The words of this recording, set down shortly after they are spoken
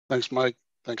Thanks, Mike.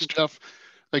 Thanks, Jeff.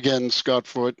 Again, Scott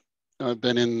Foote. I've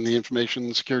been in the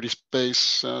information security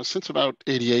space since about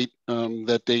 '88.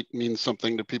 That date means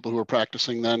something to people who are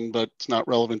practicing then, but it's not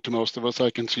relevant to most of us. I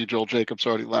can see Joel Jacobs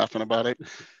already laughing about it.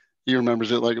 He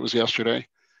remembers it like it was yesterday.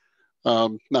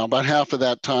 Now, about half of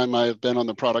that time, I have been on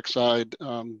the product side,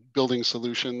 building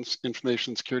solutions,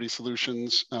 information security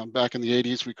solutions. Back in the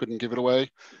 '80s, we couldn't give it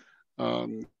away.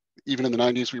 Even in the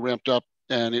 '90s, we ramped up,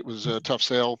 and it was a tough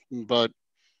sale. But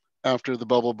after the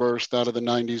bubble burst out of the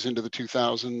 '90s into the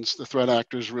 2000s, the threat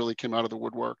actors really came out of the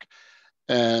woodwork.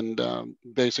 And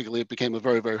basically, it became a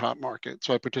very, very hot market.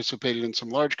 So I participated in some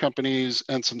large companies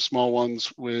and some small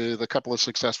ones with a couple of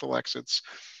successful exits.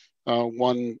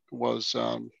 One was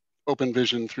Open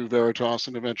Vision through Veritas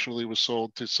and eventually was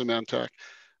sold to Symantec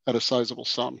at a sizable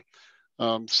sum.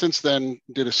 Since then,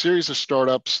 did a series of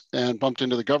startups and bumped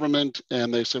into the government,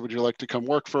 and they said, would you like to come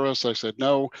work for us? I said,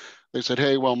 no. They said,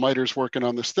 hey, well, MITRE's working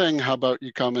on this thing. How about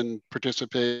you come and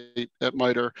participate at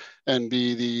MITRE and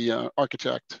be the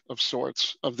architect of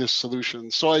sorts of this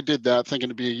solution? So I did that, thinking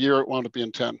to be a year. It wound up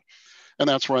being 10. And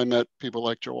that's where I met people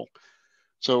like Joel.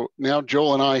 So now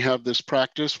Joel and I have this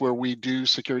practice where we do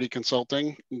security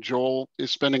consulting. Joel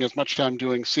is spending as much time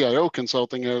doing CIO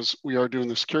consulting as we are doing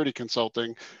the security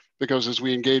consulting, because as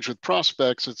we engage with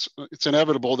prospects, it's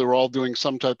inevitable they're all doing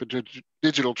some type of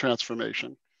digital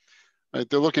transformation. Right?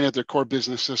 They're looking at their core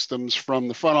business systems from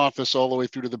the front office all the way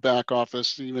through to the back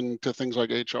office, even to things like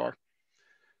HR.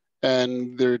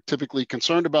 And they're typically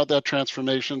concerned about that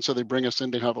transformation, so they bring us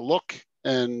in to have a look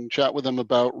and chat with them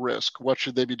about risk. What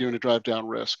should they be doing to drive down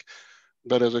risk?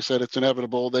 But as I said, it's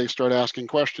inevitable. They start asking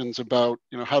questions about,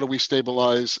 how do we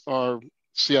stabilize our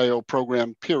CIO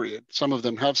program, period. Some of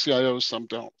them have CIOs, some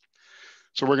don't.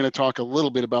 So we're going to talk a little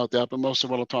bit about that, but most of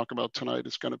what I'll talk about tonight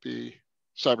is going to be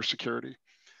cybersecurity.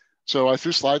 So I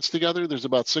threw slides together. There's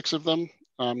about 6 of them.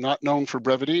 I'm not known for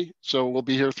brevity, so we'll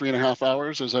be here 3.5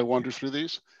 hours as I wander through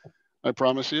these. I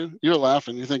promise you. You're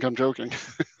laughing. You think I'm joking.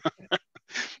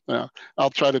 Yeah,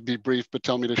 I'll try to be brief, but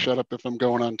tell me to shut up if I'm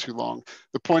going on too long.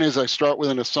 The point is I start with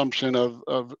an assumption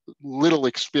of little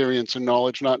experience and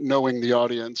knowledge, not knowing the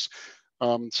audience.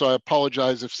 So I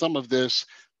apologize if some of this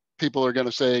people are going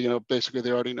to say, basically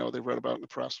they already know, they've read about it in the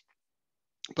press.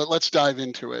 But let's dive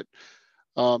into it.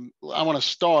 I want to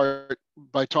start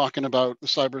by talking about the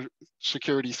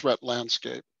cybersecurity threat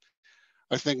landscape.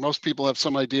 I think most people have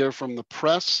some idea from the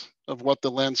press of what the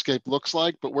landscape looks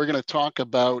like, but we're going to talk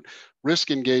about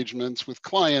risk engagements with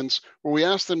clients where we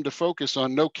ask them to focus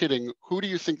on, no kidding, who do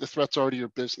you think the threats are to your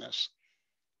business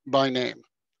by name?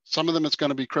 Some of them it's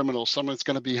going to be criminals, some of it's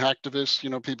going to be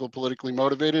hacktivists, people politically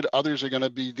motivated, others are going to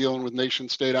be dealing with nation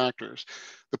state actors.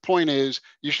 The point is,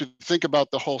 you should think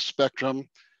about the whole spectrum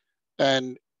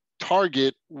and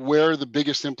target where the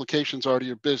biggest implications are to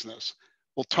your business.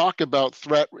 We'll talk about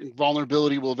threat and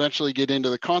vulnerability. We'll eventually get into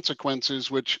the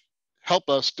consequences, which help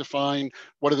us define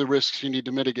what are the risks you need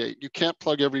to mitigate. You can't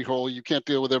plug every hole. You can't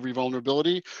deal with every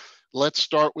vulnerability. Let's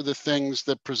start with the things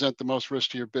that present the most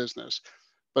risk to your business.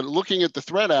 But looking at the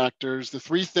threat actors, the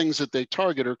 3 things that they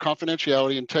target are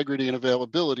confidentiality, integrity, and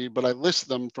availability. But I list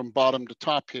them from bottom to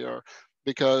top here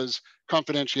because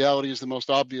confidentiality is the most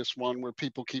obvious one where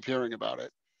people keep hearing about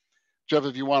it. Jeff,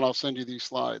 if you want, I'll send you these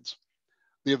slides.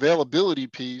 The availability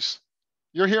piece,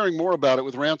 you're hearing more about it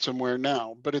with ransomware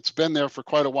now, but it's been there for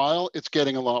quite a while. It's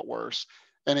getting a lot worse.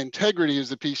 And integrity is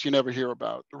the piece you never hear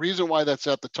about. The reason why that's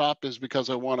at the top is because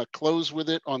I want to close with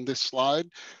it on this slide.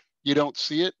 You don't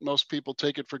see it. Most people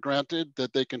take it for granted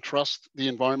that they can trust the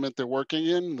environment they're working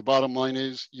in. The bottom line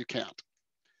is you can't.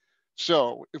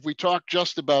 So if we talk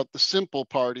just about the simple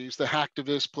parties, the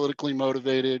hacktivists, politically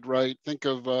motivated, right? Think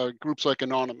of groups like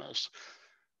Anonymous.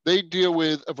 They deal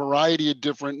with a variety of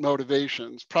different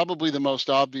motivations. Probably the most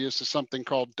obvious is something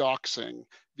called doxing.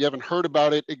 If you haven't heard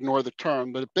about it, ignore the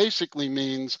term, but it basically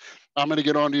means I'm going to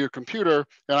get onto your computer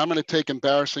and I'm going to take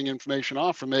embarrassing information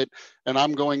off from it and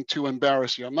I'm going to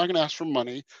embarrass you. I'm not going to ask for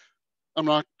money. I'm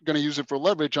not going to use it for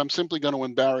leverage. I'm simply going to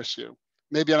embarrass you.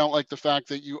 Maybe I don't like the fact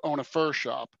that you own a fur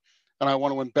shop and I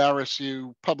want to embarrass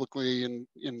you publicly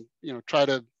and try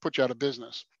to put you out of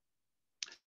business.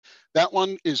 That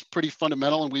one is pretty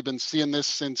fundamental, and we've been seeing this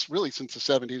since the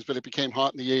 70s, but it became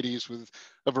hot in the 80s with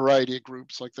a variety of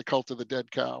groups like the Cult of the Dead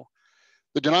Cow.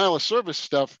 The denial of service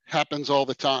stuff happens all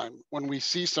the time. When we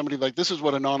see somebody like, this is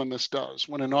what Anonymous does.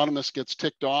 When Anonymous gets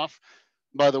ticked off,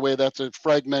 by the way, that's a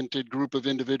fragmented group of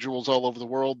individuals all over the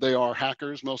world. They are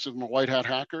hackers. Most of them are white hat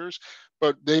hackers,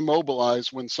 but they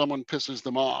mobilize when someone pisses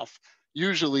them off,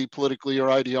 usually politically or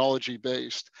ideology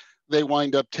based. They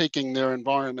wind up taking their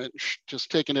environment,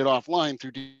 just taking it offline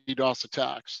through DDoS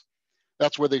attacks.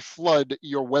 That's where they flood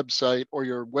your website or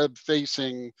your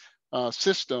web-facing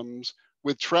systems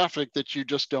with traffic that you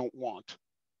just don't want,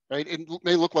 right? It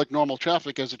may look like normal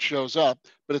traffic as it shows up,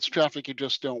 but it's traffic you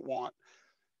just don't want.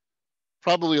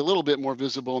 Probably a little bit more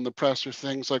visible in the press are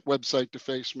things like website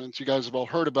defacements. You guys have all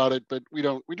heard about it, but we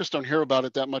just don't hear about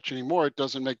it that much anymore. It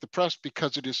doesn't make the press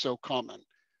because it is so common.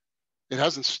 It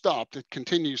hasn't stopped. It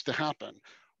continues to happen.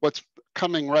 What's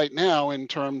coming right now in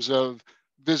terms of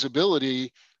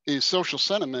visibility is social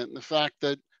sentiment and the fact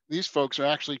that these folks are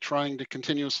actually trying to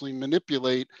continuously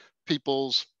manipulate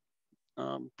people's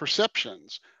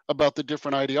perceptions about the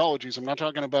different ideologies. I'm not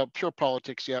talking about pure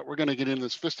politics yet. We're going to get into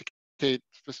these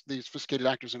sophisticated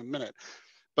actors in a minute.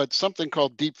 But something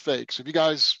called deep fakes. Have you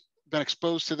guys been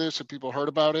exposed to this? Have people heard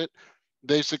about it?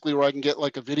 Basically, where I can get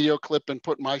like a video clip and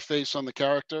put my face on the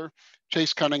character.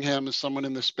 Chase Cunningham is someone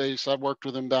in this space. I've worked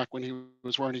with him back when he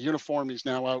was wearing a uniform. He's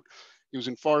now out. He was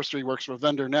in forestry. He works for a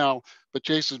vendor now. But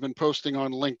Chase has been posting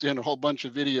on LinkedIn a whole bunch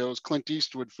of videos, Clint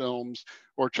Eastwood films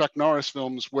or Chuck Norris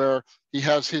films, where he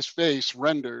has his face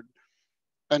rendered.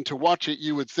 And to watch it,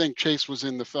 you would think Chase was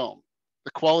in the film.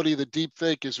 The quality of the deep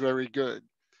fake is very good.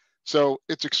 So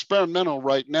it's experimental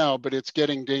right now, but it's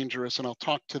getting dangerous. And I'll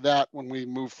talk to that when we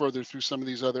move further through some of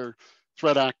these other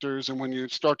threat actors and when you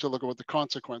start to look at what the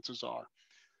consequences are.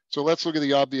 So let's look at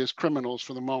the obvious criminals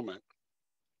for the moment.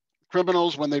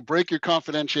 Criminals, when they break your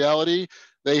confidentiality,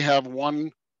 they have one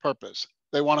purpose.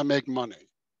 They want to make money.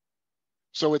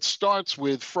 So it starts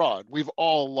with fraud. We've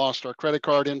all lost our credit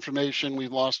card information.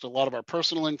 We've lost a lot of our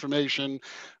personal information,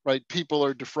 right? People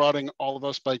are defrauding all of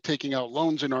us by taking out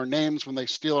loans in our names when they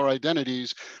steal our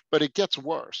identities, but it gets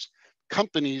worse.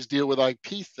 Companies deal with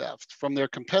IP theft from their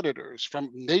competitors, from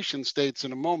nation states.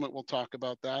 In a moment, we'll talk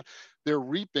about that. They're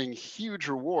reaping huge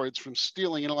rewards from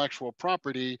stealing intellectual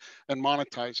property and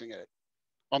monetizing it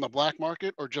on the black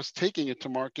market or just taking it to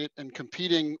market and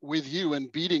competing with you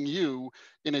and beating you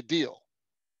in a deal.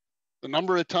 The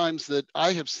number of times that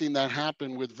I have seen that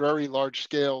happen with very large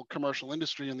scale commercial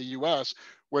industry in the US,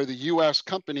 where the US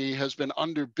company has been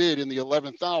underbid in the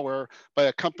 11th hour by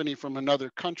a company from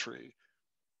another country.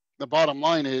 The bottom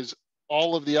line is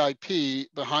all of the IP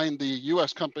behind the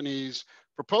US company's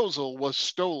proposal was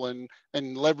stolen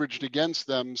and leveraged against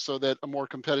them so that a more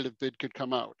competitive bid could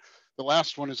come out. The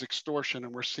last one is extortion,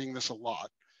 and we're seeing this a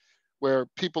lot, where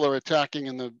people are attacking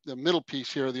in the middle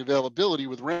piece here, the availability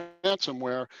with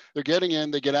ransomware. They're getting in,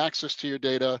 they get access to your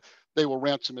data, they will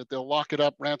ransom it. They'll lock it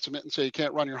up, ransom it, and say, you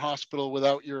can't run your hospital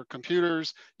without your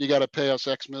computers. You got to pay us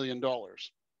X million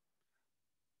dollars.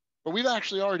 But we've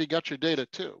actually already got your data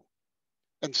too.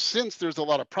 And since there's a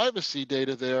lot of privacy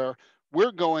data there,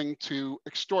 we're going to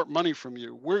extort money from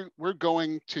you. We're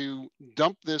going to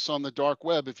dump this on the dark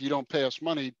web if you don't pay us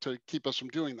money to keep us from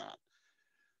doing that.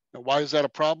 Now, why is that a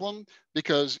problem?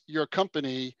 Because your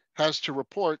company has to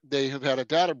report they have had a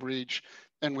data breach.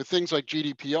 And with things like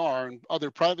GDPR and other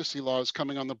privacy laws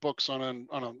coming on the books on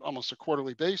almost a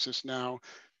quarterly basis now,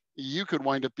 you could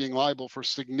wind up being liable for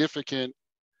significant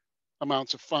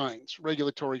amounts of fines,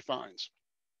 regulatory fines.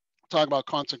 We'll talk about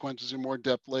consequences in more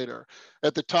depth later.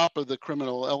 At the top of the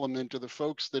criminal element are the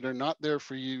folks that are not there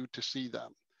for you to see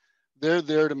them. They're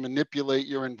there to manipulate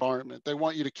your environment. They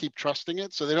want you to keep trusting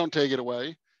it, so they don't take it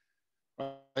away.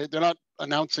 Right? They're not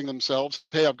announcing themselves,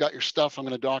 hey, I've got your stuff, I'm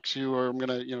going to dox you, or I'm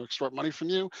going to extort money from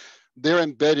you. They're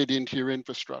embedded into your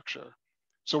infrastructure.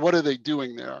 So what are they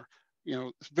doing there?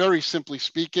 Very simply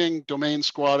speaking, domain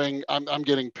squatting. I'm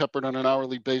getting peppered on an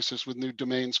hourly basis with new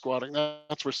domain squatting.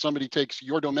 That's where somebody takes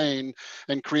your domain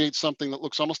and creates something that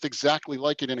looks almost exactly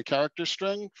like it in a character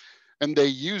string, and they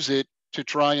use it to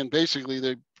try and basically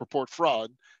they purport fraud,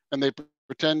 and they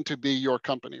pretend to be your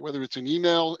company, whether it's in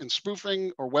email and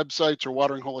spoofing or websites or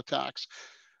watering hole attacks.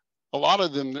 A lot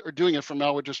of them are doing it for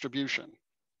malware distribution.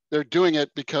 They're doing it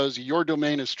because your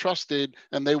domain is trusted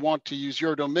and they want to use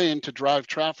your domain to drive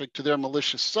traffic to their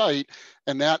malicious site.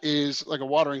 And that is like a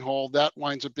watering hole that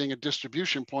winds up being a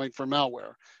distribution point for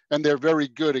malware. And they're very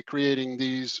good at creating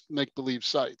these make-believe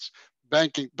sites.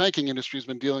 Banking industry has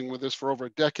been dealing with this for over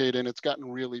a decade, and it's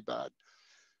gotten really bad.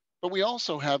 But we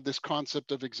also have this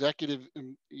concept of executive,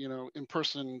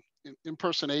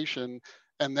 impersonation,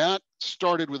 and that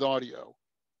started with audio,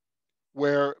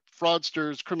 where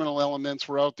fraudsters, criminal elements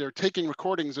were out there taking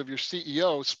recordings of your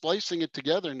CEO, splicing it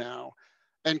together now,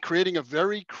 and creating a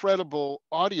very credible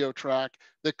audio track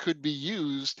that could be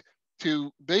used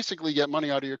to basically get money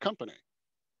out of your company.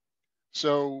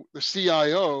 So the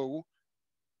CIO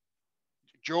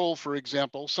Joel, for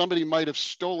example, somebody might have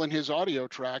stolen his audio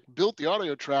track, built the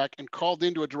audio track, and called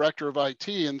into a director of IT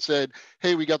and said,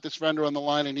 hey, we got this vendor on the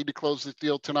line. I need to close this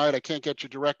deal tonight. I can't get you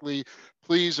directly.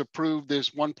 Please approve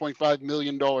this $1.5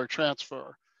 million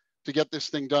transfer to get this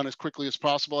thing done as quickly as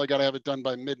possible. I got to have it done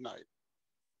by midnight.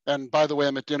 And by the way,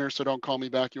 I'm at dinner, so don't call me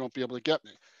back. You won't be able to get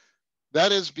me.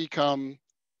 That has become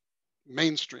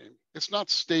mainstream. It's not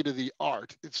state of the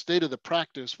art. It's state of the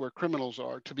practice where criminals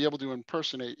are to be able to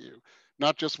impersonate you,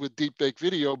 not just with deepfake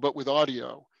video, but with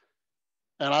audio.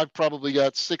 And I've probably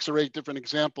got 6 or 8 different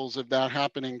examples of that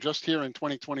happening just here in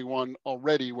 2021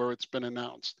 already where it's been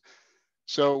announced.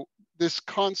 So this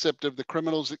concept of the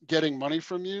criminals getting money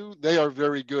from you, they are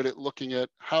very good at looking at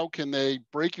how can they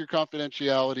break your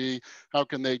confidentiality, how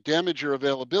can they damage your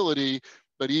availability,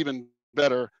 but even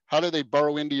better, how do they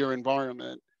burrow into your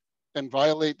environment and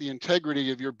violate the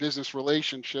integrity of your business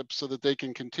relationships so that they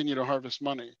can continue to harvest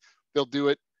money. They'll do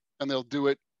it, and they'll do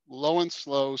it low and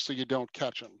slow so you don't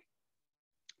catch them.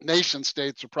 Nation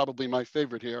states are probably my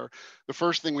favorite here. The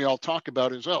first thing we all talk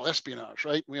about is, oh, espionage,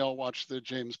 right? We all watch the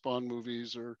James Bond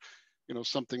movies or,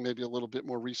 something maybe a little bit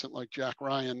more recent like Jack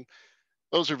Ryan.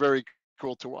 Those are very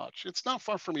cool to watch. It's not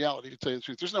far from reality, to tell you the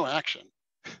truth. There's no action,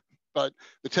 but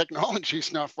the technology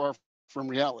is not far from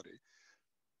reality.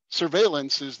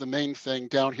 Surveillance is the main thing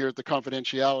down here at the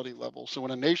confidentiality level. So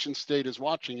when a nation state is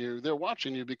watching you, they're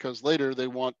watching you because later they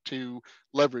want to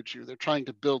leverage you. They're trying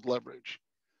to build leverage.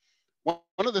 One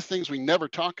of the things we never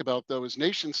talk about, though, is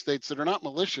nation states that are not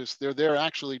malicious. They're there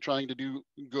actually trying to do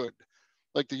good,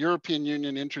 like the European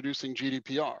Union introducing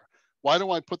GDPR. Why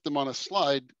do I put them on a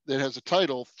slide that has a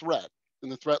title, Threat, in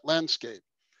the threat landscape?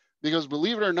 Because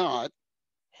believe it or not,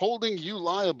 holding you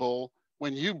liable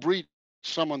when you breach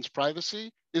someone's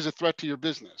privacy is a threat to your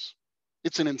business.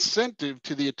 It's an incentive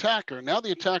to the attacker. Now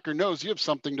the attacker knows you have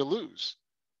something to lose.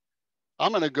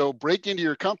 I'm going to go break into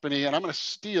your company and I'm going to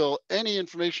steal any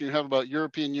information you have about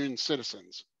European Union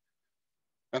citizens.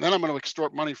 And then I'm going to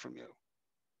extort money from you.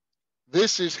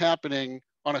 This is happening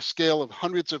on a scale of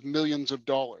hundreds of millions of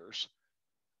dollars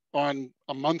on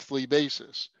a monthly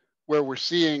basis, where we're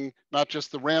seeing not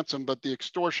just the ransom, but the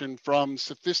extortion from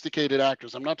sophisticated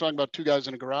actors. I'm not talking about 2 guys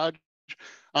in a garage.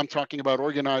 I'm talking about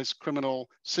organized criminal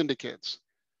syndicates.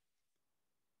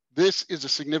 This is a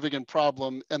significant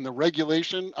problem, and the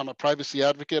regulation, I'm a privacy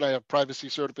advocate. I have privacy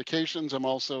certifications. I'm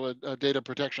also a data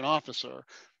protection officer.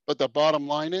 But the bottom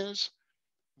line is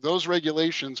those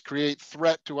regulations create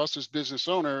threat to us as business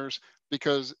owners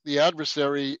because the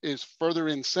adversary is further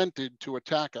incented to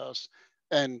attack us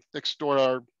and extort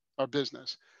our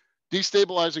business.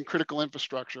 Destabilizing critical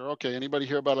infrastructure. Okay, anybody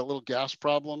hear about a little gas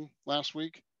problem last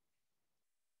week?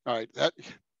 All right,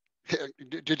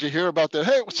 did you hear about that?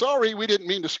 Hey, sorry, we didn't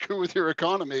mean to screw with your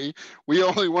economy. We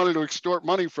only wanted to extort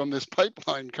money from this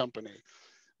pipeline company.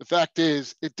 The fact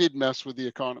is, it did mess with the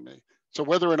economy. So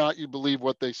whether or not you believe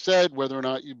what they said, whether or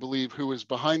not you believe who is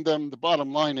behind them, the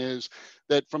bottom line is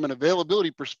that from an availability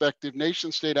perspective,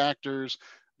 nation state actors,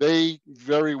 they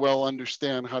very well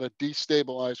understand how to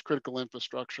destabilize critical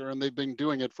infrastructure, and they've been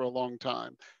doing it for a long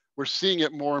time. We're seeing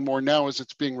it more and more now as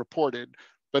it's being reported,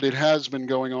 but it has been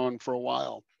going on for a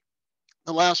while.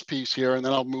 The last piece here, and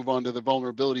then I'll move on to the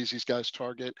vulnerabilities these guys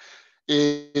target,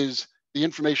 is the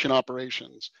information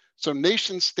operations. So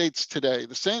nation states today,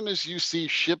 the same as you see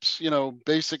ships,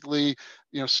 basically,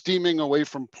 steaming away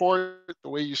from port, the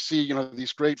way you see,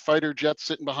 these great fighter jets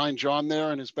sitting behind John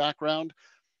there in his background,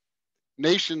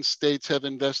 nation states have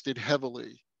invested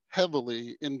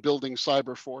heavily in building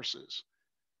cyber forces.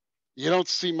 You don't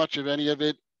see much of any of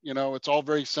it. It's all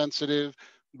very sensitive,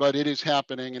 but it is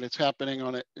happening, and it's happening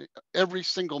on every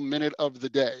single minute of the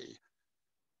day.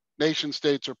 Nation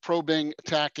states are probing,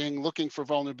 attacking, looking for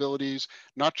vulnerabilities,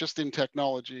 not just in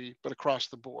technology, but across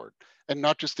the board, and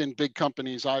not just in big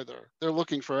companies either. They're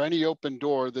looking for any open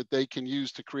door that they can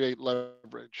use to create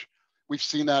leverage. We've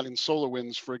seen that in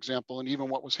SolarWinds, for example, and even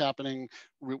what was happening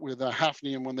with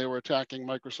Hafnium when they were attacking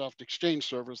Microsoft Exchange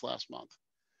servers last month.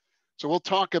 So we'll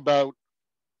talk about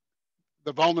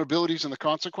the vulnerabilities and the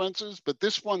consequences, but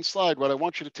this one slide, what I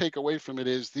want you to take away from it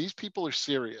is these people are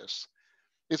serious.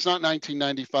 It's not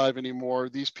 1995 anymore.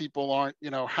 These people aren't,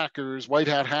 hackers, white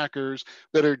hat hackers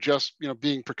that are just,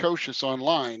 being precocious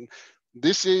online.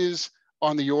 This is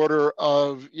on the order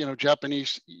of,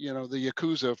 Japanese, the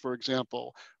Yakuza, for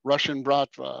example, Russian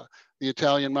Bratva, the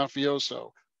Italian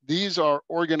mafioso. These are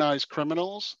organized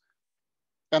criminals,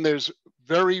 and there's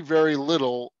very, very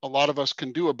little a lot of us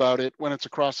can do about it when it's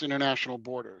across international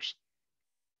borders.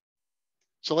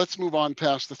 So let's move on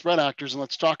past the threat actors and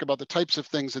let's talk about the types of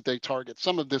things that they target.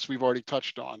 Some of this we've already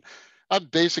touched on. I've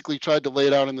basically tried to lay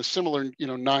it out in the similar,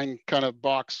 9 kind of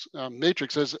box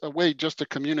matrix as a way just to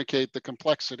communicate the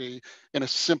complexity in a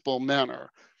simple manner.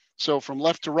 So from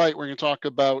left to right, we're going to talk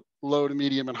about low to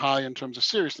medium and high in terms of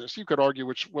seriousness. You could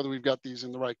argue whether we've got these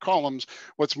in the right columns.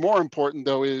 What's more important,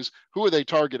 though, is who are they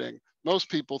targeting? Most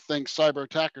people think cyber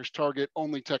attackers target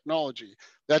only technology.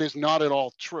 That is not at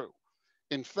all true.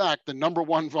 In fact, the number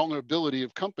one vulnerability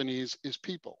of companies is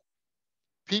people.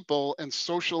 People and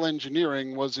social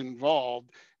engineering was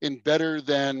involved in better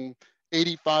than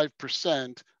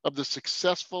 85% of the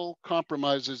successful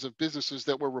compromises of businesses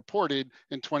that were reported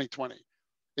in 2020.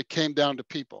 It came down to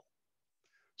people.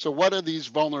 So what are these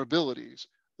vulnerabilities?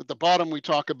 At the bottom, we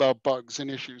talk about bugs and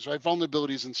issues, right?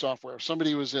 Vulnerabilities in software.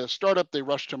 Somebody was a startup, they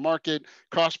rushed to market,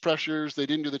 cost pressures, they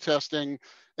didn't do the testing,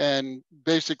 and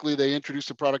basically they introduced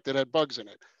a product that had bugs in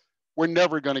it. We're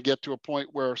never going to get to a point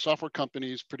where software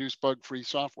companies produce bug-free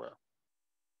software.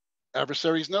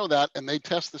 Adversaries know that, and they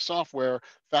test the software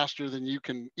faster than you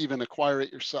can even acquire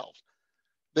it yourself.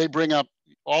 They bring up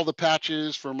all the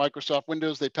patches for Microsoft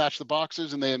Windows, they patch the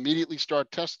boxes, and they immediately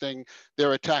start testing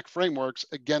their attack frameworks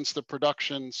against the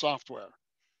production software.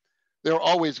 They're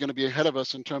always going to be ahead of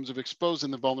us in terms of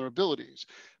exposing the vulnerabilities.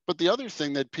 But the other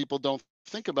thing that people don't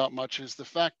think about much is the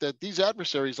fact that these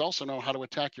adversaries also know how to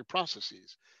attack your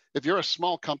processes. If you're a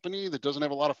small company that doesn't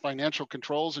have a lot of financial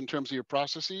controls in terms of your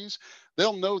processes,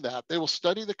 they'll know that. They will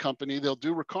study the company, they'll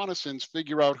do reconnaissance,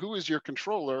 figure out who is your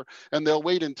controller, and they'll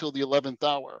wait until the 11th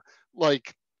hour,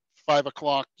 like 5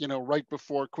 o'clock, right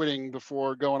before quitting,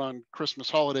 before going on Christmas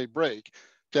holiday break,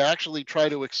 to actually try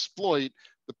to exploit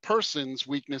the person's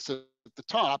weakness at the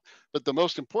top. But the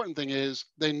most important thing is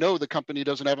they know the company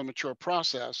doesn't have a mature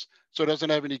process, so it doesn't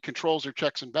have any controls or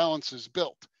checks and balances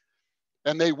built.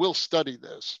 And they will study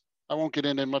this. I won't get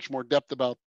into much more depth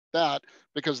about that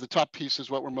because the top piece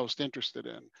is what we're most interested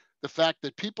in. The fact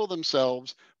that people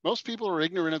themselves, most people are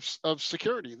ignorant of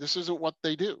security. This isn't what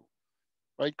they do,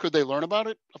 right? Could they learn about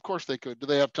it? Of course they could. Do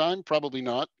they have time? Probably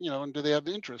not. And do they have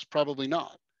interest? Probably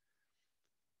not.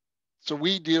 So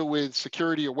we deal with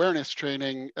security awareness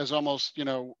training as almost,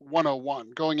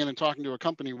 101, going in and talking to a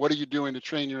company. What are you doing to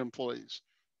train your employees?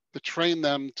 To train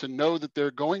them to know that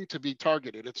they're going to be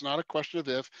targeted. It's not a question of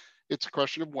if, it's a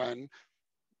question of when.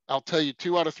 I'll tell you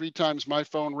 2 out of 3 times my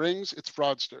phone rings, it's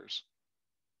fraudsters.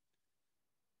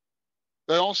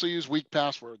 They also use weak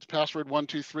passwords. Password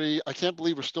 123. I can't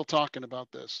believe we're still talking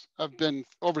about this. I've been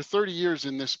over 30 years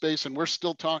in this space and we're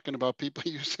still talking about people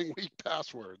using weak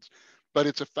passwords, but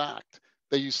it's a fact.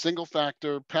 They use single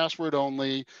factor, password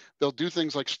only. They'll do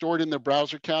things like store it in their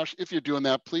browser cache. If you're doing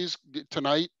that, please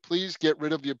get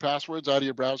rid of your passwords out of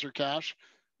your browser cache.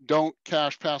 Don't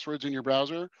cache passwords in your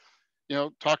browser.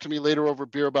 Talk to me later over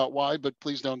beer about why, but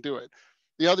please don't do it.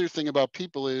 The other thing about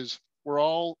people is we're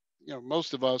all,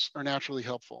 most of us are naturally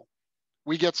helpful.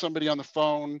 We get somebody on the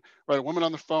phone, right? A woman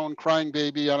on the phone, crying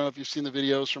baby. I don't know if you've seen the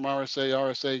videos from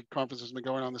RSA conference has been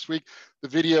going on this week. The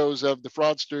videos of the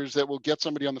fraudsters that will get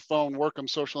somebody on the phone, work on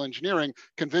social engineering,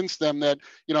 convince them that,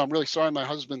 I'm really sorry, my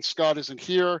husband Scott isn't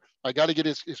here. I got to get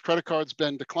his credit card's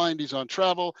been declined. He's on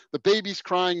travel. The baby's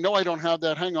crying. No, I don't have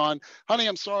that. Hang on. Honey,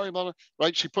 I'm sorry, blah, blah.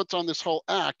 Right? She puts on this whole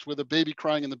act with a baby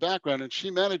crying in the background and she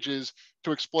manages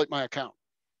to exploit my account.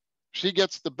 She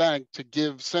gets the bank to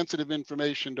give sensitive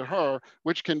information to her,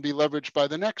 which can be leveraged by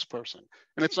the next person.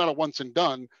 And it's not a once and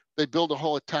done. They build a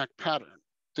whole attack pattern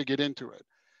to get into it.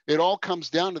 It all comes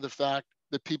down to the fact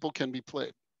that people can be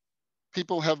played.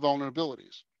 People have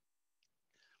vulnerabilities.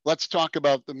 Let's talk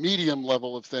about the medium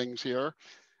level of things here,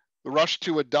 the rush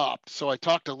to adopt. So I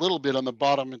talked a little bit on the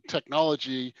bottom in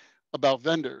technology about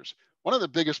vendors. One of the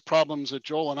biggest problems that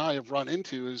Joel and I have run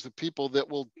into is the people that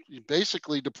will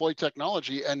basically deploy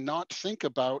technology and not think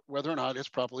about whether or not it's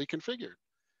properly configured.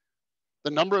 The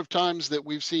number of times that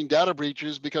we've seen data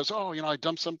breaches because, I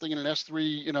dumped something in an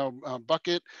S3,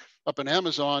 bucket up in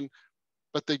Amazon,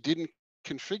 but they didn't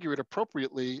configure it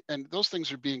appropriately. And those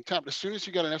things are being tapped. As soon as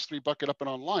you got an S3 bucket up and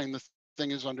online, the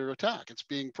thing is under attack. It's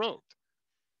being probed.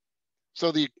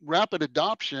 So the rapid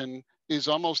adoption is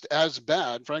almost as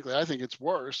bad. Frankly, I think it's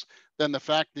worse than the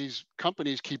fact these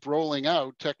companies keep rolling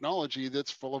out technology that's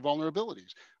full of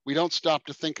vulnerabilities. We don't stop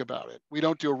to think about it. We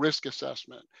don't do a risk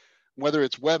assessment. Whether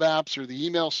it's web apps or the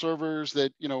email servers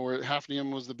that, where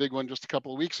Hafnium was the big one just a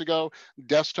couple of weeks ago,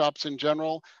 desktops in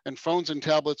general, and phones and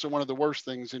tablets are one of the worst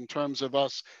things in terms of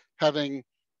us having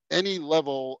any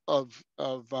level of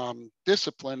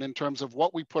discipline in terms of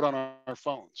what we put on our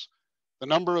phones. The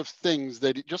number of things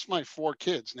that just my 4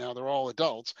 kids now, they're all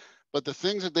adults, but the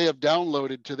things that they have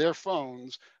downloaded to their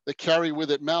phones that carry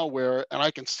with it malware, and I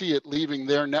can see it leaving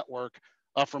their network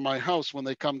offer my house when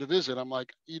they come to visit. I'm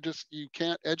like, you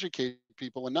can't educate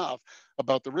people enough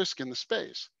about the risk in the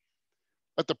space.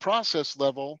 At the process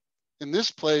level, in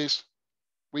this place,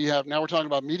 we have, now we're talking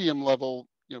about medium level,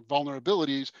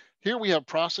 vulnerabilities. Here we have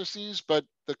processes, but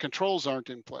the controls aren't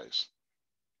in place.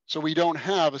 So we don't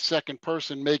have a second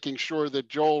person making sure that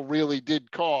Joel really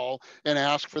did call and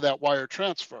ask for that wire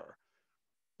transfer.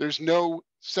 There's no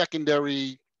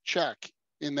secondary check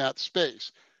in that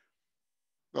space.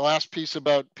 The last piece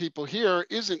about people here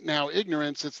isn't now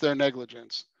ignorance, it's their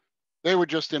negligence. They were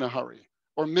just in a hurry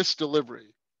or missed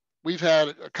delivery. We've had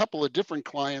a couple of different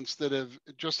clients that have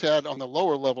just had, on the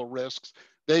lower level risks,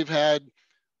 they've had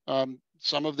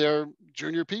some of their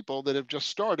junior people that have just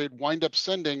started wind up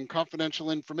sending confidential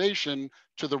information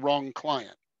to the wrong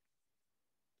client.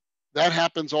 That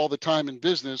happens all the time in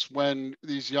business when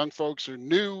these young folks are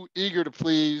new, eager to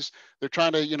please. They're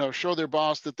trying to, show their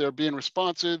boss that they're being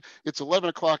responsive. It's 11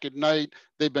 o'clock at night.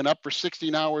 They've been up for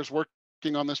 16 hours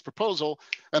working on this proposal,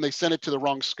 and they sent it to the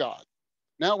wrong Scott.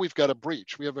 Now we've got a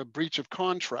breach. We have a breach of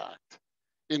contract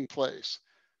in place.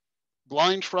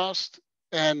 Blind trust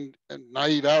and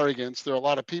naive arrogance. There are a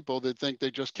lot of people that think they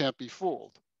just can't be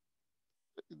fooled.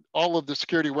 All of the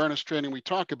security awareness training we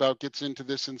talk about gets into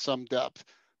this in some depth.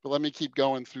 But let me keep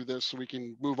going through this so we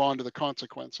can move on to the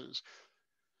consequences.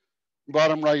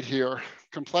 Bottom right here,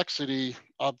 complexity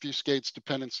obfuscates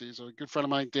dependencies. A good friend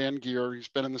of mine, Dan Gear, he's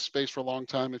been in this space for a long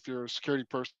time. If you're a security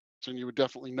person, you would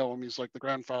definitely know him. He's like the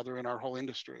grandfather in our whole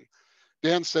industry.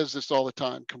 Dan says this all the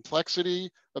time. Complexity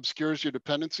obscures your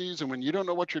dependencies, and when you don't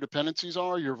know what your dependencies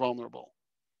are, you're vulnerable.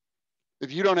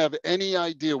 If you don't have any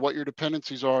idea what your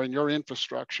dependencies are in your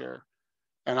infrastructure,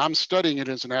 and I'm studying it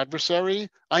as an adversary,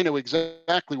 I know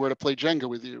exactly where to play Jenga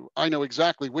with you. I know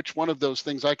exactly which one of those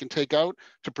things I can take out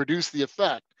to produce the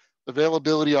effect.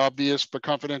 Availability, obvious, but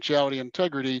confidentiality,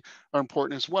 integrity are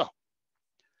important as well.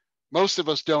 Most of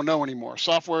us don't know anymore.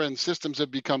 Software and systems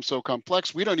have become so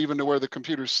complex, we don't even know where the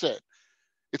computers sit.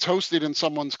 It's hosted in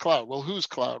someone's cloud. Well, whose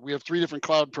cloud? We have 3 different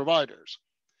cloud providers.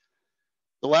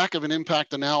 The lack of an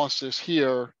impact analysis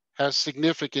here has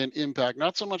significant impact,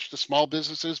 not so much to small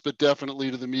businesses, but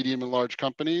definitely to the medium and large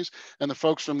companies. And the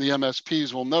folks from the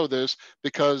MSPs will know this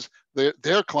because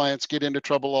their clients get into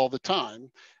trouble all the time.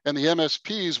 And the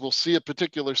MSPs will see a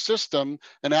particular system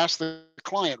and ask the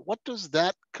client, what does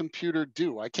that computer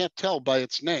do? I can't tell by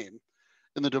its name.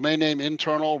 In the domain name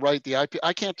internal, right, the IP,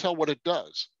 I can't tell what it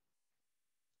does.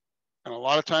 And a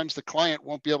lot of times the client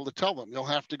won't be able to tell them. You'll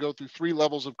have to go through 3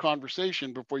 levels of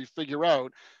conversation before you figure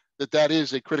out that that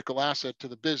is a critical asset to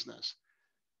the business.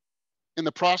 In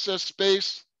the process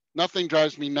space, nothing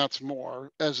drives me nuts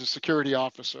more as a security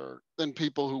officer than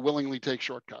people who willingly take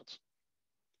shortcuts.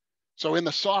 So in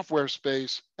the software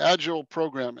space, agile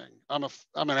programming, I'm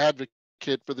an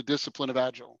advocate for the discipline of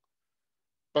agile.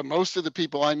 But most of the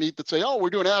people I meet that say, oh, we're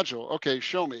doing agile. Okay,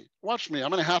 show me. Watch me.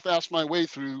 I'm going to half-ass my way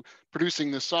through producing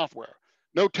this software.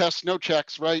 No tests, no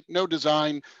checks, right? No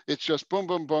design. It's just boom,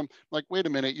 boom, boom. Like, wait a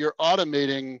minute, you're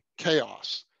automating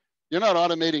chaos. You're not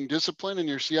automating discipline in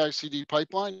your CI/CD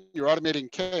pipeline. You're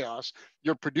automating chaos.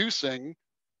 You're producing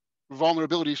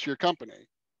vulnerabilities to your company.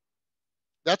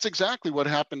 That's exactly what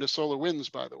happened to SolarWinds,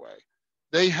 by the way.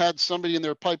 They had somebody in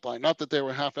their pipeline, not that they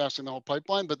were half-assing the whole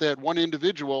pipeline, but they had one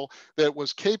individual that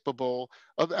was capable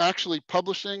of actually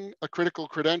publishing a critical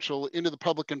credential into the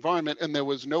public environment, and there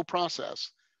was no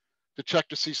process to check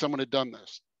to see someone had done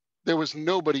this. There was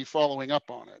nobody following up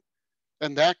on it.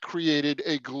 And that created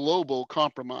a global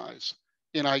compromise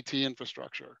in IT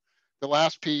infrastructure. The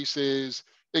last piece is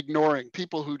ignoring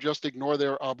people who just ignore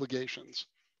their obligations.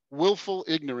 Willful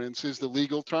ignorance is the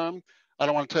legal term. I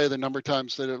don't want to tell you the number of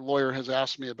times that a lawyer has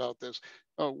asked me about this.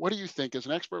 Oh, what do you think? As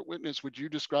an expert witness, would you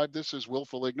describe this as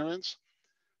willful ignorance?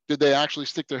 Did they actually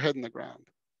stick their head in the ground?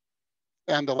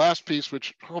 And the last piece,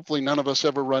 which hopefully none of us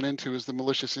ever run into, is the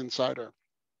malicious insider.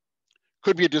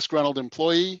 Could be a disgruntled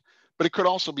employee, but it could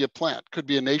also be a plant, could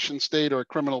be a nation state or a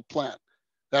criminal plant.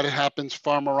 That happens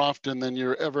far more often than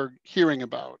you're ever hearing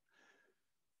about.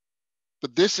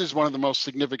 But this is one of the most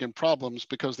significant problems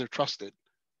because they're trusted.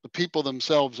 The people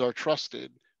themselves are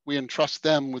trusted. We entrust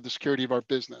them with the security of our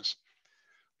business.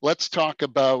 Let's talk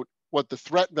about what the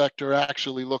threat vector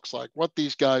actually looks like, what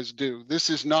these guys do. This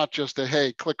is not just a,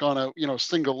 hey, click on a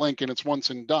single link and it's once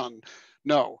and done.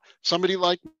 No, somebody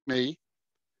like me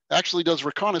actually does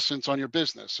reconnaissance on your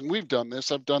business. And we've done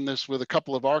this. I've done this with a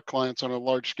couple of our clients on a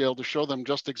large scale to show them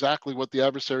just exactly what the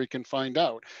adversary can find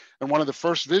out. And one of the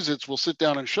first visits, we'll sit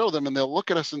down and show them, and they'll look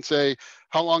at us and say,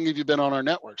 how long have you been on our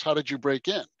networks? How did you break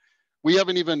in? We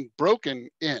haven't even broken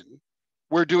in.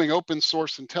 We're doing open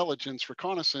source intelligence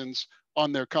reconnaissance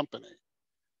on their company.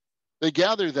 They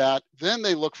gather that, then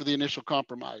they look for the initial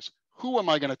compromise. Who am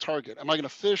I going to target? Am I going to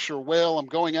fish or whale? I'm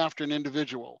going after an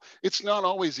individual. It's not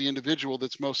always the individual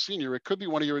that's most senior. It could be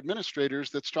one of your administrators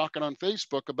that's talking on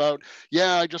Facebook about,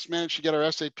 yeah, I just managed to get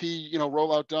our SAP,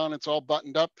 rollout done. It's all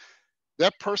buttoned up.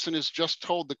 That person is just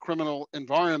told the criminal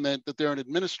environment that they're an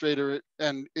administrator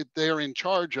and they're in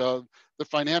charge of the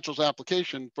financials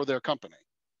application for their company.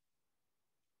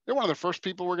 They're one of the first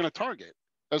people we're going to target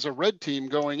as a red team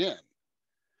going in.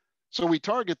 So we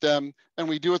target them and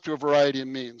we do it through a variety of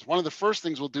means. One of the first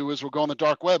things we'll do is we'll go on the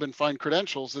dark web and find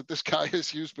credentials that this guy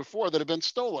has used before that have been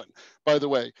stolen. By the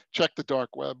way, check the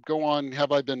dark web, go on,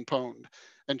 have I been pwned,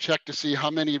 and check to see how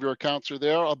many of your accounts are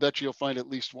there. I'll bet you'll find at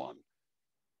least one.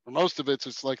 For most of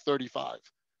it's like 35.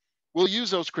 We'll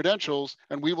use those credentials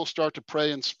and we will start to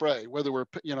pray and spray, whether we're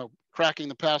cracking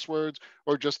the passwords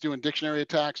or just doing dictionary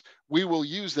attacks. We will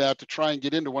use that to try and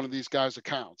get into one of these guys'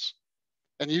 accounts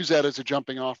and use that as a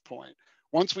jumping off point.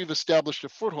 Once we've established a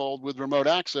foothold with remote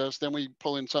access, then we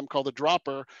pull in something called a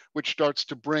dropper, which starts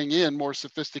to bring in more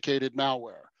sophisticated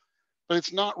malware. But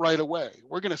it's not right away.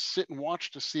 We're going to sit and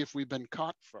watch to see if we've been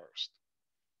caught first.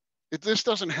 If this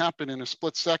doesn't happen in a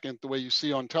split second, the way you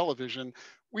see on television,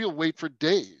 we'll wait for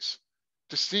days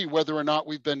to see whether or not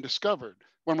we've been discovered.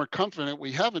 When we're confident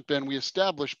we haven't been, we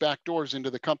establish backdoors into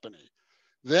the company.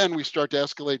 Then we start to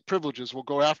escalate privileges. We'll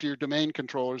go after your domain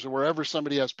controllers or wherever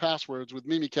somebody has passwords with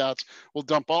Mimikatz. We'll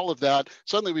dump all of that.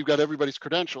 Suddenly we've got everybody's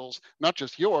credentials, not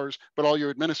just yours, but all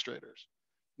your administrators.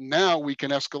 Now we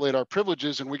can escalate our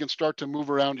privileges and we can start to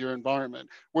move around your environment.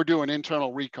 We're doing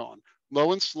internal recon.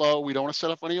 Low and slow. We don't want to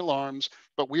set up any alarms,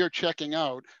 but we are checking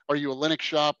out, are you a Linux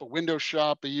shop, a Windows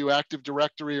shop? Are you Active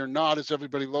Directory or not? Is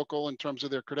everybody local in terms of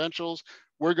their credentials?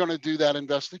 We're going to do that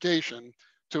investigation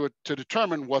to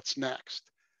determine what's next.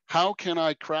 How can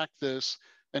I crack this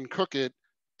and cook it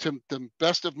to the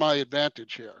best of my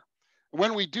advantage here?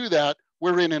 When we do that,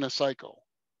 we're in a cycle,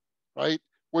 right?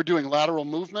 We're doing lateral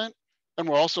movement and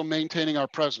we're also maintaining our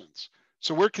presence.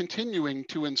 So we're continuing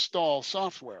to install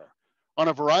software on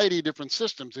a variety of different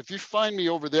systems. If you find me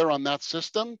over there on that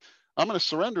system, I'm going to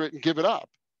surrender it and give it up.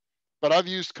 But I've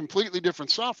used completely different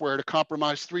software to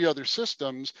compromise 3 other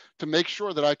systems to make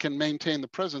sure that I can maintain the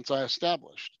presence I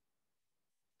established.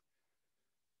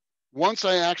 Once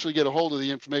I actually get a hold of the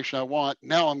information I want,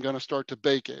 now I'm going to start to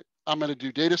bake it. I'm going to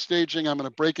do data staging. I'm going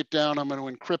to break it down. I'm going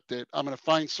to encrypt it. I'm going to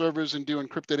find servers and do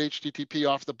encrypted HTTP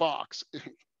off the box.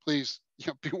 Please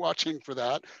be watching for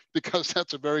that because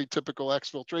that's a very typical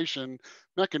exfiltration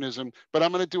mechanism, but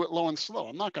I'm going to do it low and slow.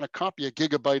 I'm not going to copy a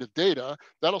gigabyte of data.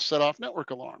 That'll set off network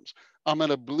alarms. I'm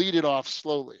going to bleed it off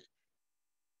slowly.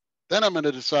 Then I'm going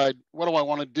to decide, what do I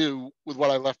want to do with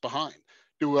what I left behind?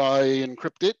 Do I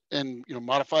encrypt it and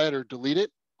modify it or delete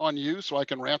it on you so I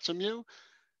can ransom you?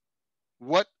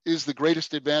 What is the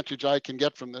greatest advantage I can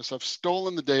get from this? I've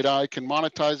stolen the data. I can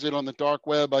monetize it on the dark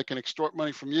web. I can extort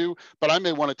money from you, but I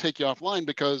may want to take you offline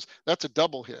because that's a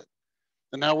double hit.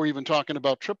 And now we're even talking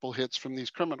about triple hits from these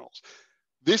criminals.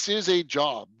 This is a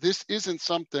job. This isn't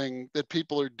something that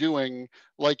people are doing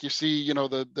like you see,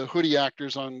 the hoodie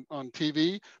actors on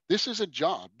TV. This is a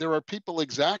job. There are people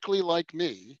exactly like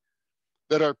me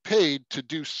that are paid to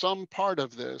do some part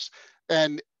of this.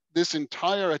 And this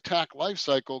entire attack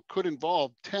lifecycle could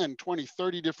involve 10, 20,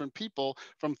 30 different people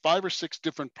from 5 or 6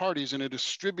 different parties in a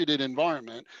distributed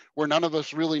environment where none of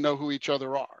us really know who each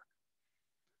other are.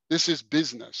 This is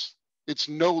business. It's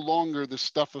no longer the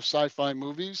stuff of sci-fi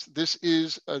movies. This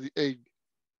is a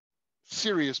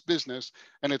serious business,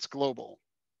 and it's global.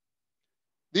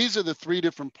 These are the 3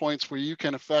 different points where you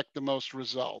can affect the most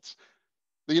results.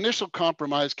 The initial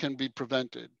compromise can be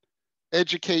prevented.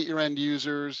 Educate your end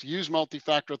users, use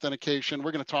multi-factor authentication.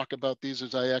 We're going to talk about these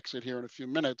as I exit here in a few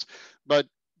minutes, but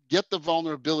get the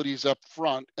vulnerabilities up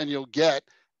front and you'll get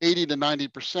 80 to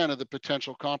 90% of the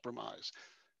potential compromise.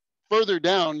 Further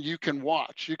down, you can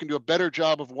watch. You can do a better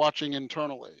job of watching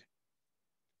internally,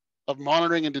 of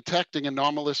monitoring and detecting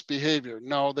anomalous behavior.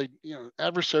 No,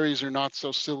 adversaries are not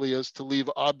so silly as to leave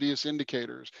obvious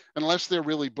indicators unless they're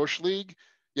really Bush League.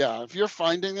 Yeah, if you're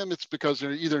finding them, it's because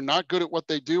they're either not good at what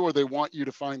they do or they want you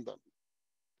to find them.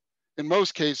 In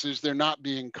most cases, they're not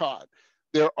being caught.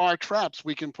 There are traps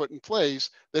we can put in place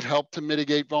that help to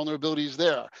mitigate vulnerabilities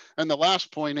there. And the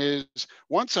last point is,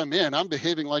 once I'm in, I'm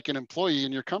behaving like an employee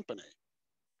in your company,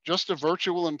 just a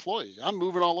virtual employee. I'm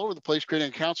moving all over the place,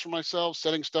 creating accounts for myself,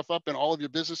 setting stuff up in all of your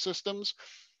business systems.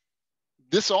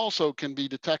 This also can be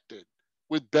detected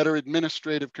with better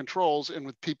administrative controls and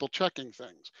with people checking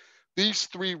things. These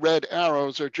 3 red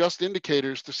arrows are just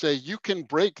indicators to say you can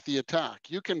break the attack.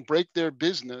 You can break their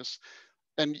business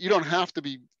and you don't have to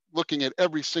be looking at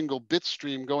every single bit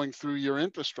stream going through your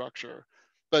infrastructure.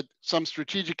 But some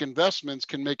strategic investments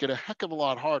can make it a heck of a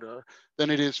lot harder than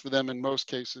it is for them in most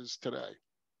cases today.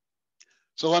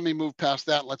 So let me move past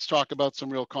that. Let's talk about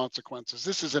some real consequences.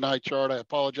 This is an eye chart. I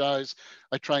apologize.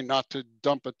 I try not to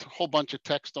dump a whole bunch of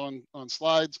text on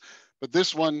slides, but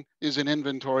this one is an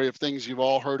inventory of things you've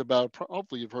all heard about,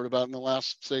 hopefully you've heard about in the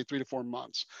last, say, 3 to 4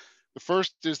 months. The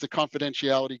first is the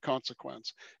confidentiality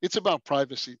consequence. It's about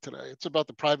privacy today. It's about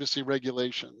the privacy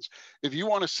regulations. If you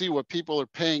want to see what people are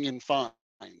paying in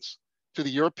fines to the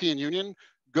European Union,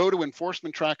 go to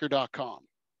enforcementtracker.com.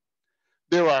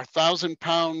 There are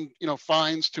 £1,000,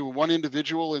 fines to one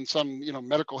individual in some,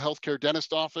 medical healthcare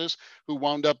dentist office who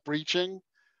wound up breaching,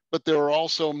 but there are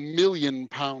also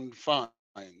 £1,000,000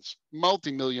 fines,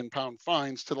 multi-million pound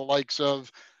fines to the likes of,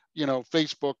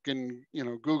 Facebook and,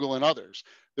 Google and others.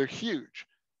 They're huge.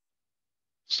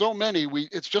 So many,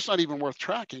 it's just not even worth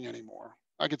tracking anymore.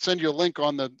 I could send you a link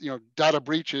on the data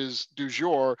breaches du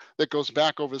jour that goes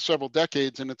back over several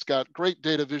decades, and it's got great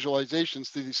data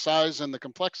visualizations to the size and the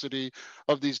complexity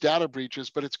of these data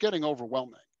breaches, but it's getting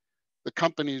overwhelming, the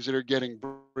companies that are getting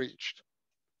breached.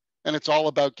 And it's all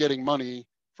about getting money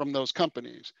from those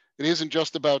companies. It isn't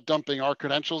just about dumping our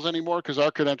credentials anymore, because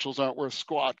our credentials aren't worth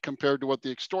squat compared to what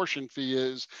the extortion fee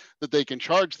is that they can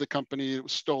charge the company it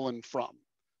was stolen from.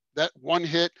 That one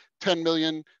hit, 10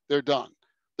 million, they're done.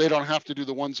 They don't have to do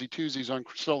the onesie twosies on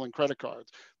stolen credit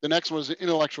cards. The next one is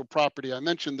intellectual property. I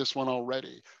mentioned this one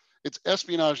already. It's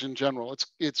espionage in general.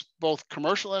 It's both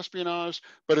commercial espionage,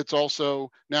 but it's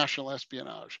also national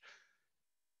espionage.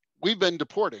 We've been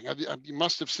deporting. You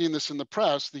must have seen this in the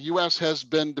press. The US has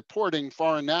been deporting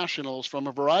foreign nationals from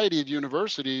a variety of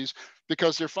universities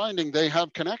because they're finding they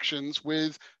have connections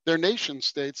with their nation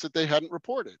states that they hadn't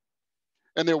reported.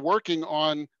 And they're working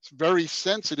on very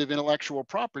sensitive intellectual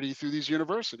property through these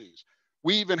universities.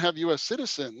 We even have US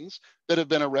citizens that have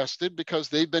been arrested because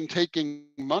they've been taking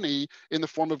money in the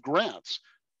form of grants.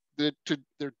 They're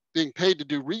being paid to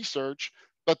do research,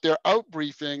 but they're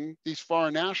out-briefing these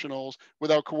foreign nationals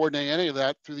without coordinating any of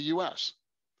that through the US.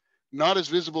 Not as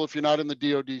visible if you're not in the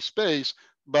DoD space,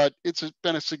 but it's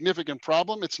been a significant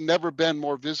problem. It's never been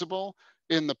more visible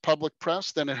in the public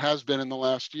press than it has been in the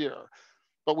last year.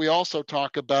 But we also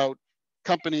talk about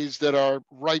companies that are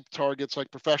ripe targets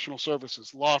like professional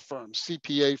services, law firms,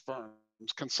 CPA firms,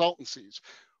 consultancies.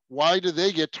 Why do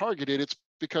they get targeted? It's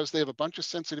because they have a bunch of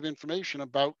sensitive information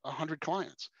about 100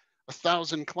 clients,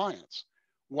 1,000 clients.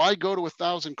 Why go to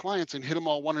 1,000 clients and hit them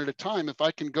all one at a time if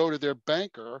I can go to their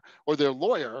banker or their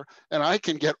lawyer and I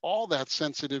can get all that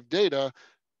sensitive data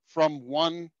from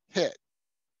one hit?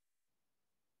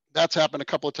 That's happened a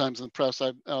couple of times in the press.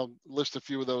 I'll list a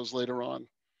few of those later on.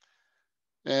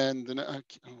 And then I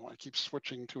keep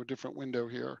switching to a different window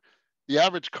here. The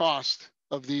average cost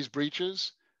of these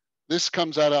breaches, this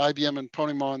comes out of IBM and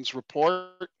Ponymon's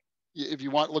report. If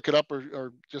you want, look it up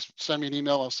or just send me an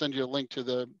email. I'll send you a link to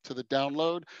the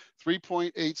download.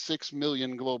 3.86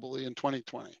 million globally in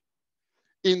 2020.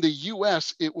 In the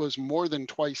US, it was more than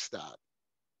twice that.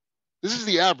 This is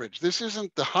the average. This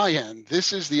isn't the high end.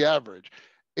 This is the average.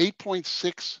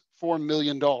 $8.64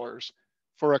 million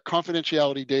for a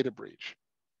confidentiality data breach.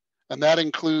 And that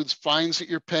includes fines that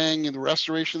you're paying in the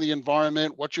restoration of the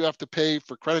environment, what you have to pay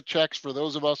for credit checks for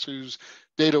those of us whose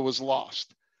data was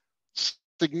lost.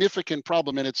 Significant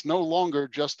problem, and it's no longer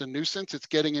just a nuisance, it's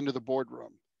getting into the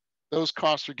boardroom. Those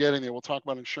costs are getting there. We'll talk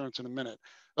about insurance in a minute.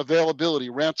 Availability,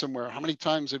 ransomware. How many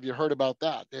times have you heard about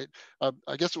that?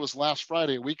 I guess it was last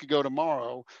Friday, a week ago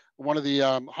tomorrow, one of the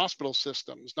hospital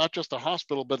systems, not just a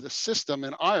hospital, but the system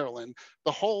in Ireland,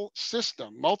 the whole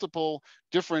system, multiple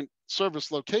different service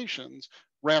locations,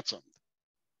 ransomed.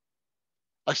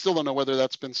 I still don't know whether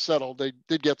that's been settled. They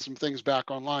did get some things back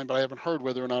online, but I haven't heard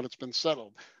whether or not it's been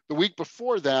settled. The week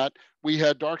before that, we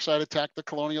had DarkSide attack the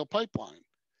Colonial Pipeline.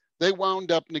 They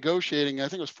wound up negotiating, I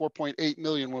think it was 4.8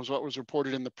 million was what was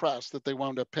reported in the press that they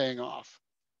wound up paying off.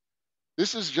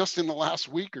 This is just in the last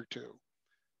week or two.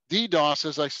 DDoS,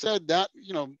 as I said, that,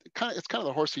 it's kind of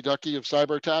the horsey ducky of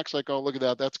cyber attacks. Like, oh, look at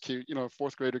that, that's cute. A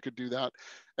fourth grader could do that.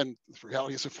 And the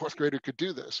reality is a fourth grader could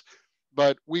do this.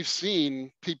 But we've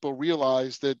seen people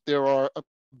realize that there are 1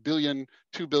 billion,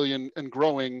 2 billion and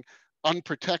growing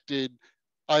unprotected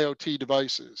IoT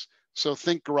devices. So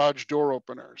think garage door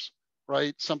openers,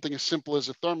 right? Something as simple as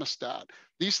a thermostat.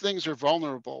 These things are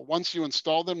vulnerable. Once you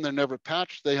install them, they're never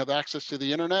patched. They have access to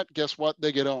the internet. Guess what?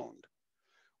 They get owned.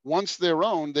 Once they're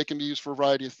owned, they can be used for a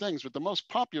variety of things. But the most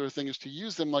popular thing is to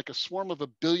use them like a swarm of 1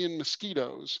 billion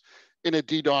mosquitoes in a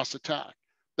DDoS attack.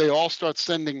 They all start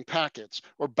sending packets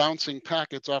or bouncing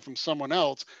packets off from someone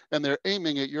else, and they're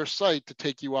aiming at your site to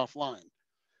take you offline.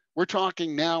 We're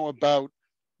talking now about,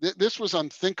 this was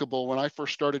unthinkable when I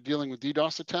first started dealing with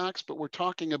DDoS attacks, but we're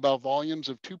talking about volumes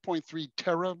of 2.3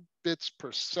 terabits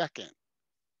per second.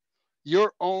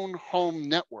 Your own home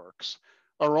networks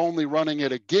are only running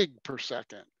at a gig per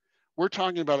second. We're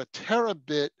talking about a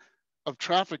terabit of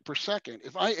traffic per second.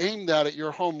 If I aimed that at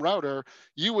your home router,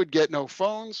 you would get no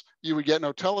phones, you would get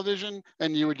no television,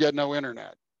 and you would get no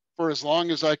internet for as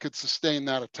long as I could sustain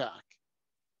that attack.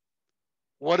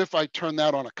 What if I turn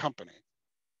that on a company?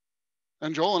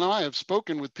 And Joel and I have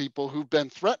spoken with people who've been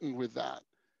threatened with that,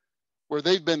 where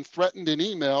they've been threatened in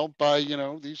email by,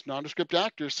 these nondescript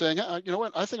actors saying, you know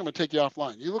what, I think I'm going to take you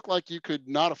offline. You look like you could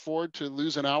not afford to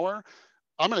lose an hour.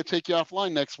 I'm going to take you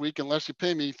offline next week unless you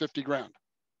pay me 50 grand.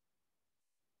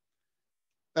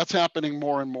 That's happening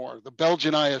more and more. The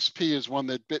Belgian ISP is one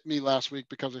that bit me last week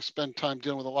because I spent time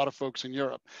dealing with a lot of folks in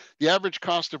Europe. The average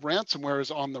cost of ransomware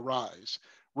is on the rise.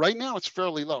 Right now, it's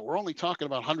fairly low. We're only talking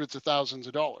about hundreds of thousands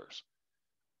of dollars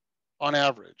on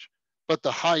average. But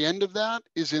the high end of that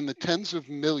is in the tens of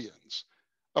millions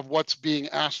of what's being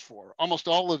asked for. Almost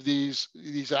all of these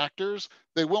actors,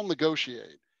 they will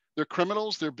negotiate. They're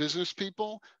criminals, they're business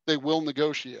people, they will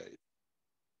negotiate.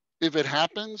 If it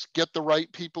happens, get the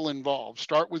right people involved.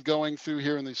 Start with going through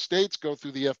here in the States, go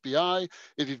through the FBI.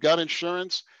 If you've got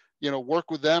insurance,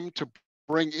 work with them to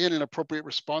bring in an appropriate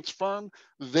response firm.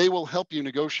 They will help you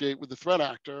negotiate with the threat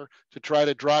actor to try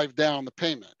to drive down the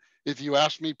payment. If you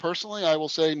ask me personally, I will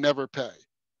say never pay.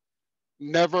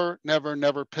 Never, never,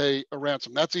 never pay a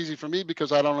ransom. That's easy for me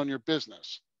because I don't own your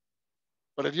business.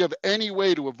 But if you have any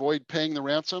way to avoid paying the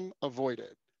ransom, avoid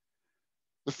it.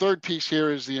 The third piece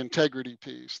here is the integrity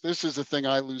piece. This is the thing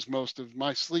I lose most of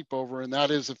my sleep over, and that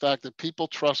is the fact that people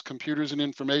trust computers and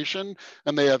information,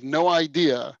 and they have no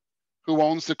idea who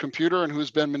owns the computer and who's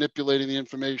been manipulating the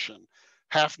information.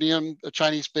 Hafnium, a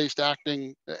Chinese-based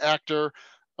actor,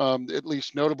 at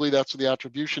least notably, that's what the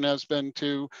attribution has been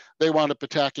to. They wound up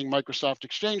attacking Microsoft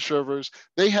Exchange servers.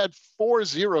 They had 4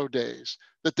 0 days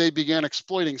that they began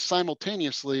exploiting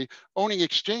simultaneously, owning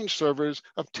Exchange servers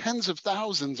of tens of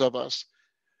thousands of us.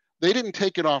 They didn't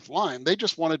take it offline. They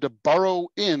just wanted to burrow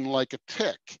in like a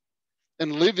tick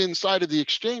and live inside of the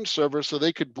Exchange server so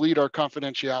they could bleed our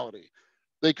confidentiality.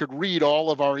 They could read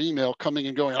all of our email coming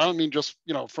and going. I don't mean just,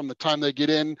 from the time they get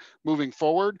in moving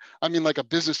forward. I mean like a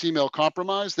business email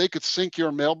compromise. They could sync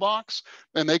your mailbox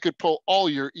and they could pull all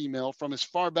your email from as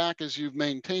far back as you've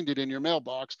maintained it in your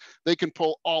mailbox. They can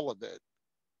pull all of it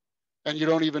and you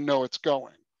don't even know it's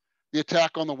going. The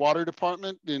attack on the water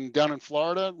department down in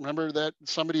Florida. Remember that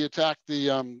somebody attacked the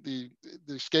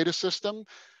SCADA system.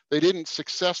 They didn't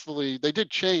successfully. They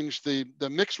did change the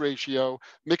mix ratio,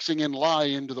 mixing in lye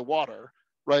into the water,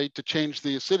 right, to change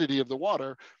the acidity of the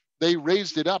water. They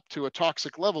raised it up to a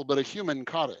toxic level, but a human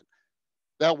caught it.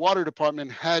 That water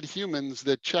department had humans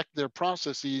that checked their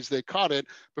processes. They caught it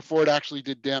before it actually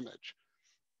did damage.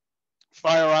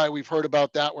 FireEye, we've heard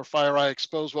about that, where FireEye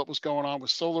exposed what was going on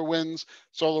with SolarWinds.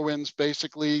 SolarWinds,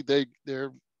 basically,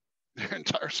 their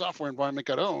entire software environment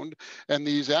got owned, and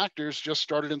these actors just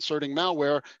started inserting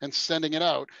malware and sending it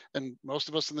out. And most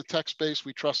of us in the tech space,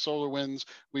 we trust SolarWinds.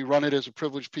 We run it as a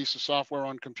privileged piece of software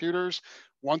on computers.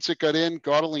 Once it got in,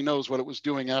 God only knows what it was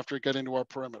doing after it got into our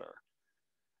perimeter.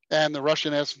 And the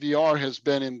Russian SVR has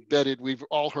been embedded. We've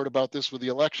all heard about this with the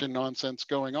election nonsense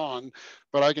going on.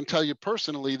 But I can tell you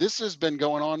personally, this has been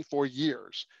going on for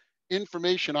years.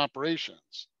 Information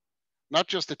operations, not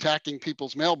just attacking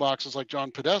people's mailboxes like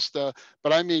John Podesta,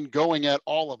 but I mean going at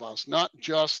all of us, not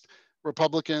just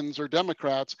Republicans or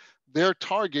Democrats. Their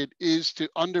target is to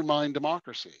undermine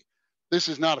democracy. This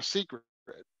is not a secret.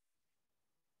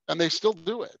 And they still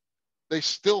do it. They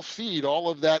still feed all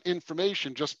of that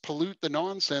information, just pollute the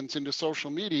nonsense into social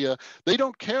media. They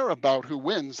don't care about who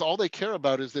wins. All they care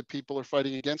about is that people are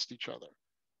fighting against each other.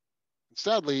 And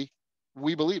sadly,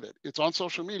 we believe it. It's on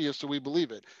social media, so we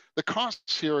believe it. The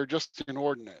costs here are just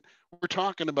inordinate. We're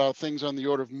talking about things on the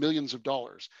order of millions of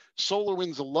dollars.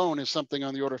 SolarWinds alone is something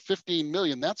on the order of 15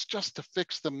 million. That's just to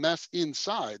fix the mess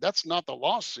inside. That's not the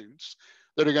lawsuits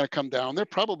that are going to come down. They're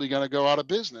probably going to go out of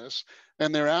business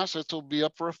and their assets will be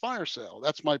up for a fire sale.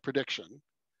 That's my prediction.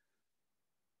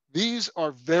 These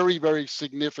are very, very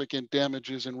significant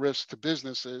damages and risks to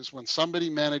businesses when somebody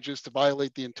manages to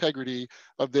violate the integrity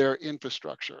of their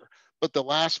infrastructure. But the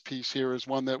last piece here is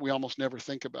one that we almost never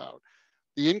think about.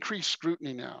 The increased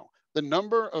scrutiny now. The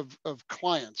number of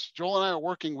clients, Joel and I are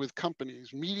working with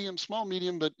companies, medium, small,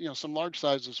 medium, but some large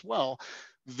size as well.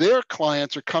 Their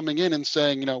clients are coming in and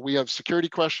saying, we have security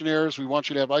questionnaires. We want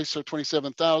you to have ISO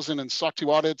 27000 and SOC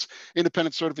 2 audits,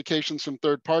 independent certifications from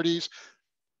third parties,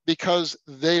 because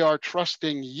they are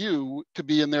trusting you to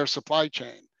be in their supply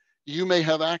chain. you may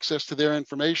have access to their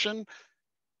information.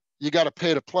 You got to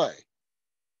pay to play.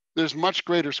 There's much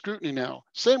greater scrutiny now.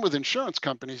 Same with insurance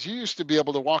companies. You used to be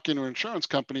able to walk into an insurance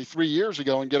company 3 years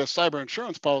ago and get a cyber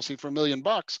insurance policy for $1 million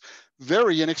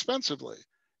very inexpensively,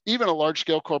 even a large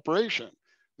scale corporation.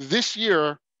 This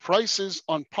year, prices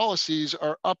on policies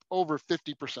are up over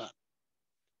 50%.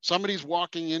 Somebody's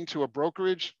walking into a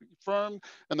brokerage firm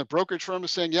and the brokerage firm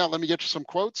is saying, yeah, let me get you some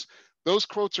quotes. Those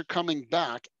quotes are coming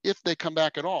back, if they come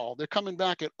back at all. They're coming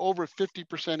back at over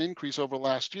 50% increase over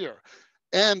last year.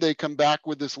 And they come back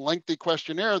with this lengthy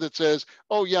questionnaire that says,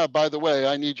 oh yeah, by the way,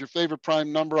 I need your favorite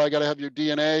prime number. I got to have your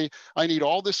DNA. I need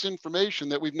all this information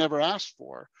that we've never asked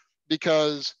for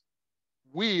because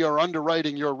we are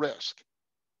underwriting your risk.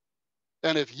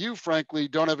 And if you, frankly,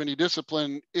 don't have any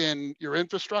discipline in your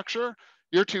infrastructure,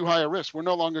 you're too high a risk. We're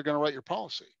no longer going to write your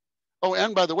policy. Oh,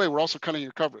 and by the way, we're also cutting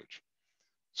your coverage.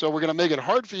 So we're going to make it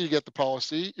hard for you to get the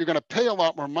policy. You're going to pay a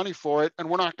lot more money for it, and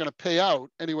we're not going to pay out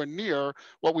anywhere near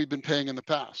what we've been paying in the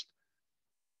past.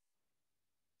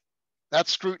 That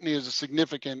scrutiny is a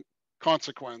significant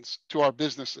consequence to our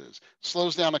businesses.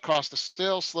 Slows down the cost of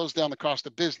sales, slows down the cost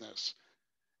of business,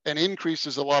 and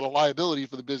increases a lot of liability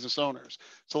for the business owners.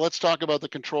 So let's talk about the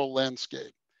control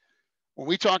landscape. When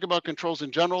we talk about controls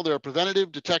in general, there are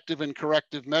preventative, detective, and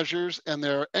corrective measures, and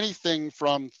there are anything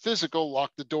from physical,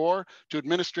 lock the door, to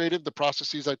administrative, the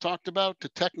processes I talked about, to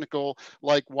technical,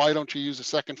 like why don't you use a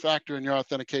second factor in your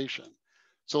authentication?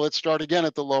 So let's start again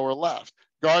at the lower left.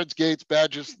 Guards, gates,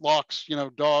 badges, locks,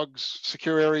 dogs,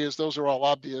 secure areas, those are all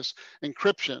obvious.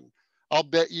 Encryption. I'll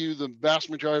bet you the vast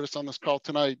majority of us on this call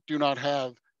tonight do not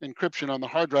have encryption on the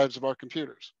hard drives of our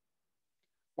computers.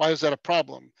 Why is that a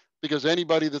problem? Because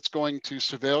anybody that's going to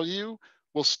surveil you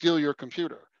will steal your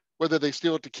computer. Whether they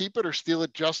steal it to keep it or steal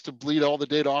it just to bleed all the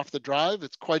data off the drive,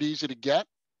 it's quite easy to get.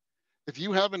 If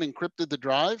you haven't encrypted the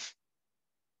drive,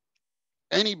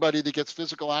 anybody that gets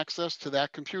physical access to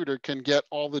that computer can get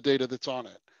all the data that's on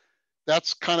it.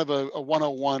 That's kind of a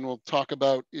 101 we'll talk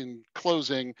about in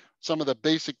closing, some of the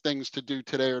basic things to do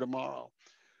today or tomorrow.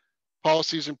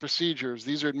 Policies and procedures.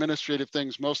 These are administrative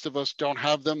things. Most of us don't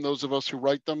have them. Those of us who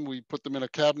write them, we put them in a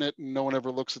cabinet and no one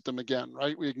ever looks at them again,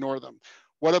 right? We ignore them.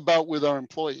 What about with our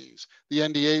employees? The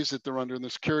NDAs that they're under and the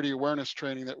security awareness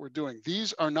training that we're doing.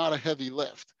 These are not a heavy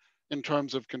lift in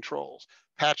terms of controls.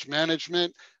 Patch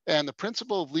management and the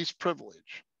principle of least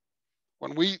privilege.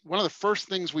 One of the first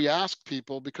things we ask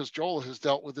people, because Joel has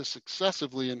dealt with this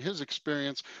excessively in his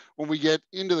experience when we get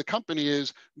into the company,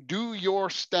 is do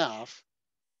your staff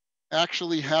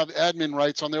actually have admin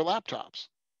rights on their laptops?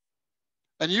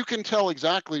 And you can tell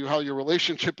exactly how your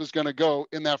relationship is going to go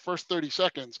in that first 30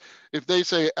 seconds. If they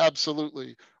say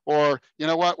absolutely, or you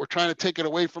know what, we're trying to take it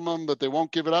away from them, but they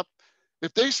won't give it up.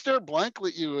 If they stare blankly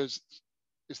at you, is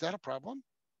that a problem?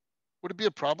 Would it be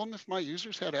a problem if my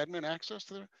users had admin access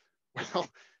to their? Well,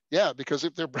 yeah, because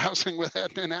if they're browsing with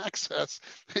admin access,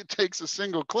 it takes a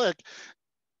single click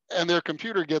and their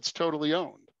computer gets totally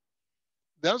owned.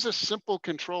 Those are simple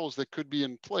controls that could be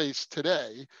in place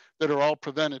today that are all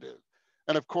preventative.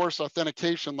 And of course,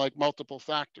 authentication like multiple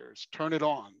factors, turn it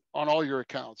on all your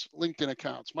accounts, LinkedIn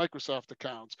accounts, Microsoft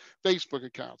accounts, Facebook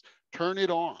accounts, turn it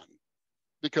on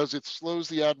because it slows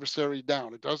the adversary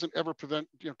down. It doesn't ever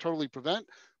totally prevent,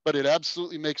 but it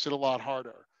absolutely makes it a lot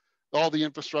harder. All the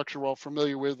infrastructure we're all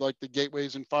familiar with, like the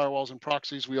gateways and firewalls and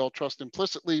proxies, we all trust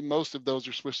implicitly. Most of those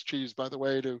are Swiss cheese, by the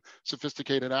way, to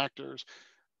sophisticated actors.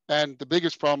 And the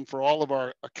biggest problem for all of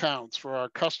our accounts, for our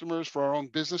customers, for our own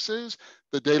businesses,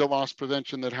 the data loss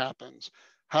prevention that happens.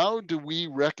 How do we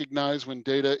recognize when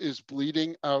data is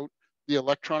bleeding out the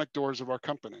electronic doors of our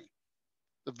company?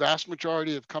 The vast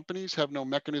majority of companies have no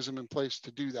mechanism in place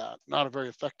to do that, not a very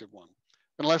effective one,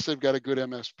 unless they've got a good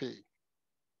MSP.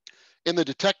 In the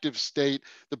detective state,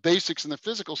 the basics in the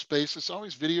physical space is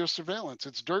always video surveillance.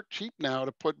 It's dirt cheap now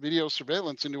to put video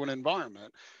surveillance into an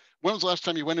environment. When was the last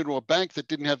time you went into a bank that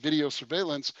didn't have video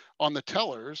surveillance on the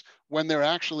tellers when they're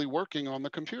actually working on the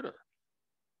computer?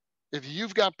 If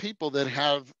you've got people that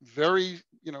have very,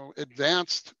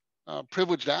 advanced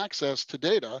privileged access to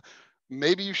data,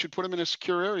 maybe you should put them in a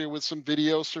secure area with some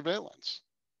video surveillance.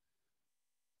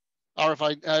 Or if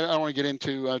I don't want to get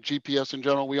into GPS in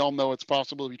general, we all know it's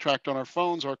possible to be tracked on our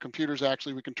phones, our computers.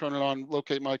 Actually, we can turn it on,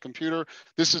 locate my computer.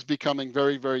 This is becoming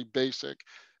very, very basic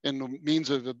in the means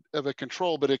of a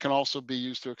control, but it can also be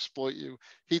used to exploit you.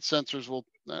 Heat sensors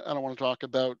I don't want to talk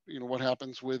about, what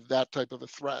happens with that type of a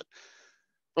threat.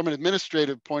 From an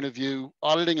administrative point of view,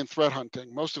 auditing and threat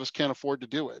hunting, most of us can't afford to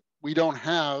do it. We don't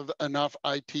have enough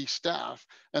IT staff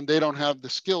and they don't have the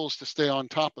skills to stay on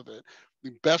top of it.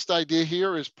 The best idea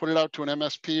here is put it out to an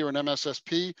MSP or an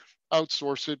MSSP,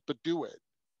 outsource it, but do it.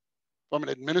 From an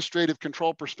administrative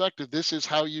control perspective, this is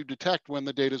how you detect when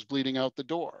the data is bleeding out the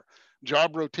door.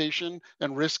 Job rotation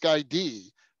and risk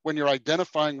ID. When you're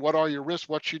identifying what are your risks,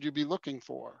 what should you be looking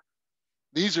for?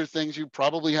 These are things you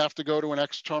probably have to go to an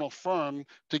external firm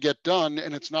to get done,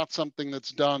 and it's not something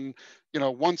that's done,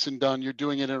 once and done. You're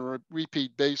doing it on a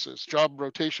repeat basis. Job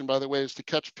rotation, by the way, is to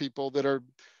catch people that are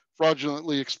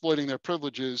fraudulently exploiting their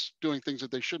privileges, doing things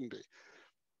that they shouldn't be.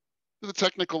 To the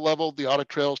technical level, the audit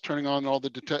trails, turning on all the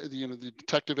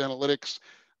detective analytics.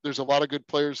 There's a lot of good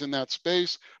players in that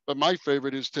space, but my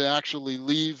favorite is to actually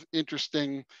leave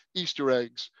interesting Easter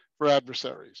eggs for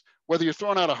adversaries. Whether you're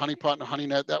throwing out a honeypot and a honey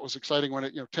net, that was exciting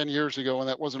when 10 years ago, and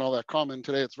that wasn't all that common.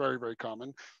 Today, it's very, very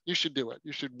common. You should do it.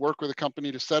 You should work with a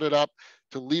company to set it up,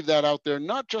 to leave that out there,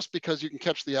 not just because you can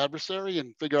catch the adversary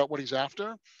and figure out what he's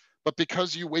after, but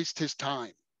because you waste his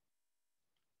time.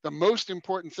 The most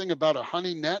important thing about a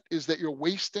honey net is that you're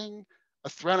wasting a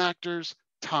threat actor's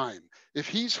time. If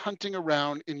he's hunting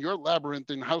around in your labyrinth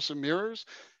in House of Mirrors,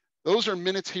 those are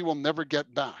minutes he will never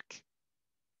get back.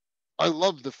 I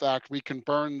love the fact we can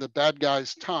burn the bad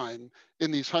guy's time in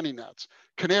these honey nets.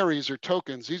 Canaries or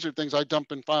tokens, these are things I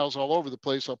dump in files all over the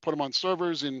place. I'll put them on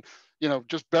servers and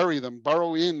just bury them,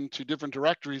 burrow into different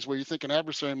directories where you think an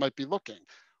adversary might be looking.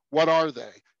 What are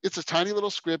they? It's a tiny little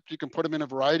script. You can put them in a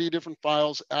variety of different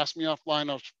files. Ask me offline.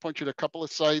 I'll point you to a couple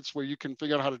of sites where you can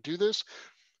figure out how to do this.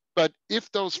 But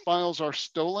if those files are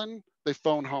stolen, they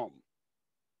phone home.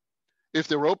 If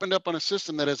they're opened up on a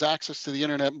system that has access to the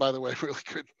internet, and by the way, really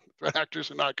good threat actors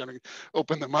are not going to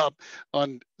open them up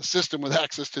on a system with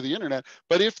access to the internet.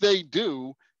 But if they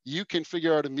do, you can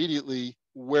figure out immediately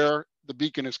where the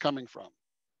beacon is coming from.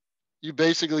 You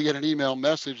basically get an email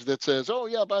message that says, oh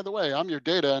yeah, by the way, I'm your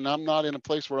data and I'm not in a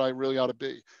place where I really ought to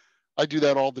be. I do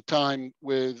that all the time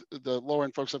with the lower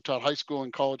end folks. I've taught high school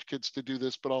and college kids to do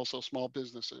this, but also small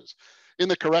businesses. In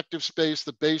the corrective space,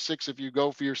 the basics, if you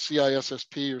go for your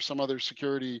CISSP or some other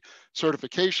security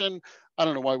certification, I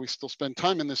don't know why we still spend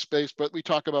time in this space, but we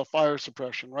talk about fire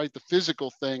suppression, right? The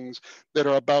physical things that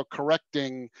are about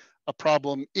correcting a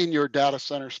problem in your data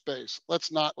center space. Let's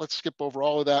skip over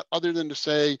all of that other than to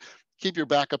say, keep your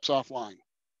backups offline.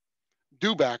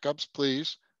 Do backups,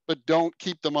 please, but don't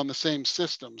keep them on the same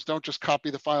systems. Don't just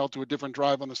copy the file to a different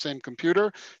drive on the same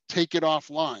computer. Take it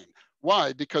offline.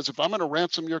 Why? Because if I'm going to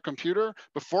ransom your computer,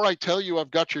 before I tell you I've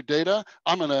got your data,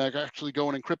 I'm going to actually go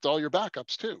and encrypt all your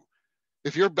backups too.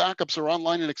 If your backups are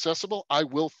online and accessible, I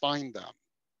will find them.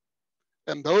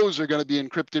 And those are going to be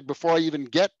encrypted before I even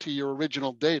get to your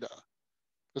original data,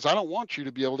 because I don't want you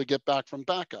to be able to get back from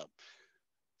backup.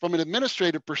 From an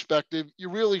administrative perspective, you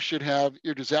really should have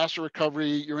your disaster recovery,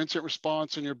 your incident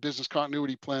response, and your business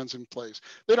continuity plans in place.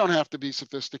 They don't have to be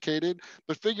sophisticated,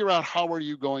 but figure out how are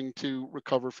you going to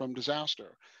recover from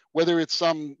disaster. Whether it's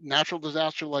some natural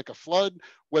disaster like a flood,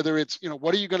 whether it's,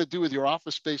 what are you going to do with your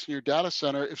office space in your data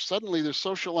center if suddenly there's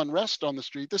social unrest on the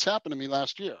street? This happened to me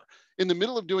last year. In the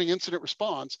middle of doing incident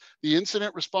response, the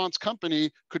incident response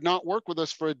company could not work with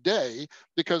us for a day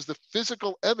because the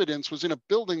physical evidence was in a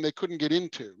building they couldn't get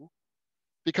into,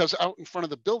 because out in front of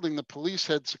the building, the police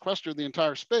had sequestered the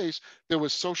entire space. There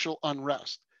was social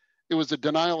unrest. It was a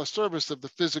denial of service of the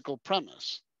physical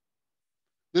premise.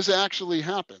 This actually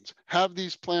happens. Have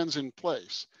these plans in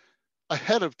place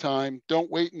ahead of time.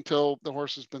 Don't wait until the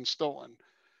horse has been stolen.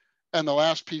 And the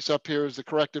last piece up here is the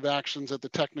corrective actions at the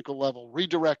technical level.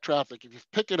 Redirect traffic. If you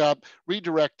pick it up,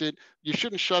 redirect it. You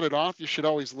shouldn't shut it off. You should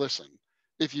always listen.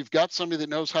 If you've got somebody that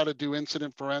knows how to do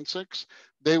incident forensics,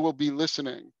 they will be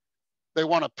listening. They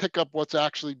want to pick up what's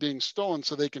actually being stolen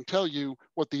so they can tell you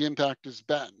what the impact has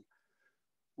been.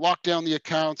 Lock down the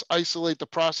accounts, isolate the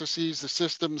processes, the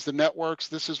systems, the networks.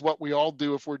 This is what we all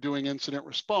do if we're doing incident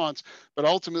response. But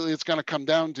ultimately, it's going to come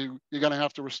down to you're going to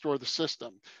have to restore the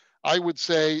system. I would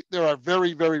say there are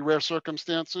very, very rare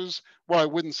circumstances where I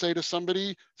wouldn't say to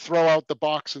somebody, throw out the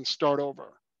box and start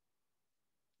over.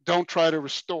 Don't try to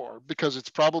restore because it's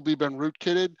probably been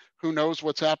rootkitted. Who knows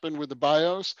what's happened with the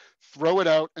BIOS? Throw it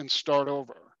out and start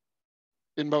over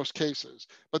in most cases.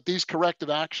 But these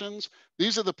corrective actions,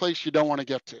 these are the place you don't want to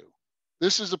get to.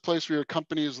 This is a place where your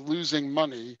company is losing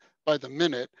money by the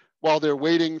minute while they're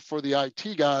waiting for the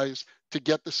IT guys to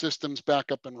get the systems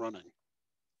back up and running.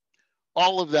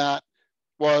 All of that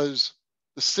was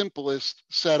the simplest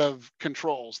set of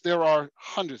controls. There are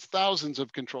hundreds, thousands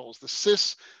of controls. The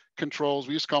SIS controls,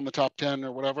 we used to call them the top 10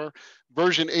 or whatever.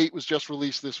 Version 8 was just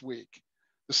released this week.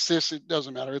 The SIS, it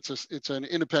doesn't matter. It's an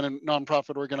independent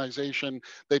nonprofit organization.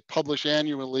 They publish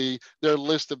annually their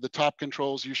list of the top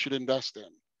controls you should invest in.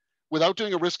 Without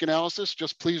doing a risk analysis,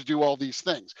 just please do all these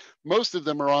things. Most of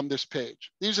them are on this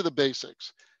page. These are the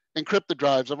basics. Encrypt the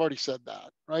drives. I've already said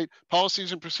that, right?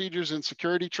 Policies and procedures and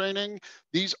security training,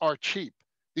 these are cheap.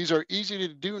 These are easy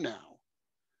to do now.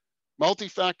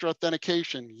 Multi-factor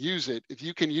authentication, use it. If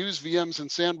you can use VMs and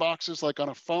sandboxes like on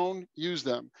a phone, use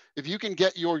them. If you can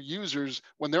get your users,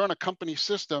 when they're on a company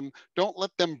system, don't let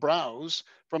them browse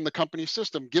from the company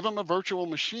system. Give them a virtual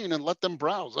machine and let them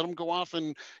browse. Let them go off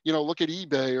and, look at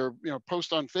eBay or,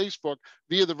 post on Facebook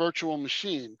via the virtual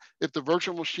machine. If the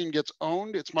virtual machine gets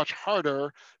owned, it's much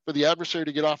harder for the adversary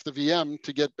to get off the VM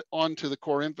to get onto the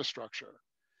core infrastructure.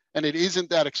 And it isn't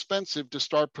that expensive to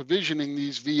start provisioning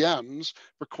these VMs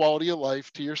for quality of life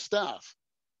to your staff.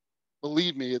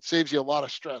 Believe me, it saves you a lot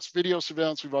of stress. Video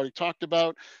surveillance, we've already talked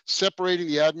about. Separating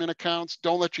the admin accounts.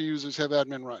 Don't let your users have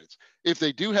admin rights. If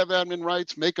they do have admin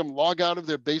rights, make them log out of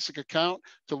their basic account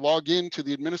to log into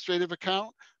the administrative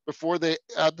account before they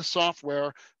add the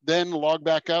software, then log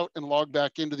back out and log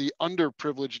back into the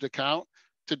underprivileged account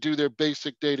to do their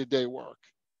basic day-to-day work.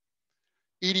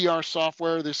 EDR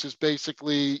software, this is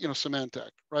basically, Symantec,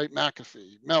 right?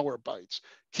 McAfee, Malwarebytes.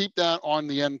 Keep that on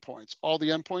the endpoints, all the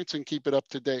endpoints, and keep it up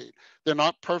to date. They're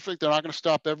not perfect. They're not going to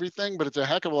stop everything, but it's a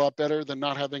heck of a lot better than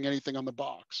not having anything on the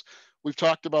box. We've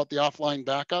talked about the offline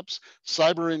backups.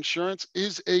 Cyber insurance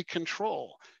is a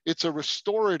control. It's a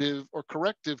restorative or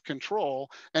corrective control,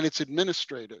 and it's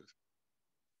administrative.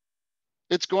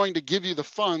 It's going to give you the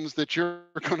funds that you're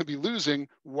going to be losing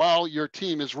while your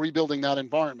team is rebuilding that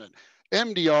environment.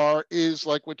 MDR is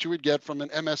like what you would get from an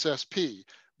MSSP.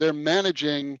 They're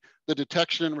managing the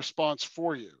detection and response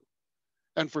for you.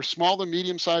 And for small to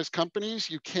medium-sized companies,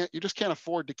 you just can't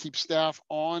afford to keep staff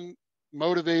on,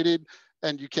 motivated,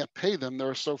 and you can't pay them. There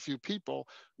are so few people.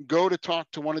 Go to talk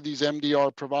to one of these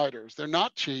MDR providers. They're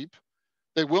not cheap.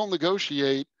 They will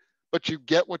negotiate, but you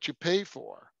get what you pay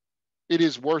for. It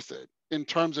is worth it in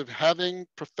terms of having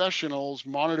professionals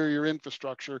monitor your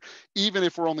infrastructure, even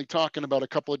if we're only talking about a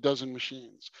couple of dozen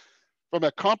machines. From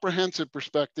a comprehensive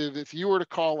perspective, if you were to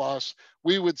call us,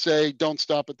 we would say, don't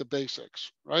stop at the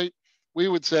basics, right? We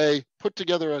would say, put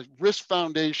together a risk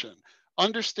foundation,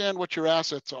 understand what your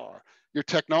assets are, your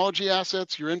technology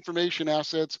assets, your information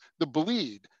assets, the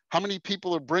bleed. How many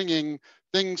people are bringing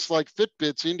things like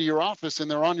Fitbits into your office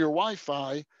and they're on your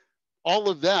Wi-Fi? All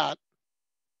of that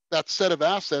set of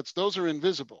assets, those are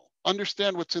invisible.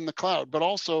 Understand what's in the cloud, but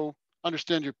also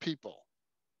understand your people,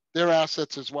 their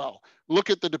assets as well. Look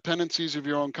at the dependencies of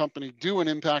your own company. Do an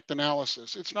impact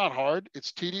analysis. It's not hard.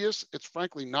 It's tedious. It's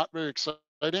frankly not very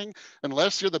exciting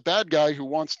unless you're the bad guy who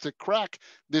wants to crack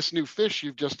this new fish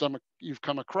you've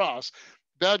come across.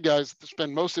 Bad guys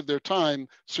spend most of their time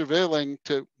surveilling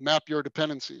to map your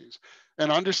dependencies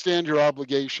and understand your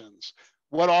obligations.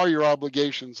 What are your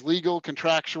obligations? Legal,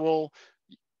 contractual,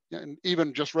 and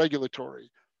even just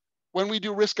regulatory. When we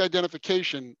do risk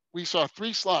identification, we saw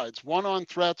 3 slides, one on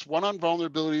threats, one on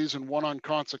vulnerabilities, and one on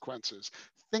consequences.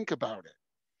 Think about it.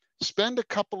 Spend a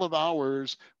couple of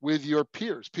hours with your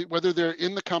peers, whether they're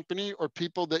in the company or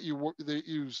people that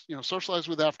you socialize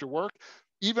with after work.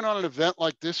 Even on an event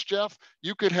like this, Jeff,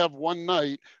 you could have one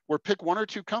night where pick 1 or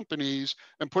 2 companies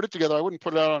and put it together. I wouldn't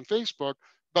put it out on Facebook,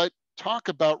 but talk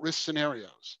about risk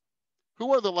scenarios.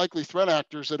 Who are the likely threat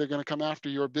actors that are going to come after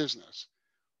your business?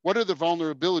 What are the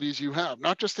vulnerabilities you have,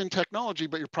 not just in technology,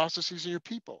 but your processes and your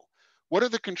people? What are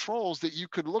the controls that you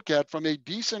could look at from a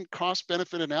decent cost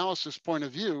benefit analysis point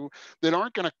of view that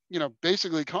aren't going to,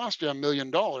 basically cost you $1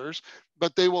 million,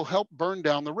 but they will help burn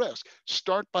down the risk?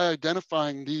 Start by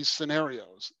identifying these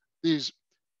scenarios, these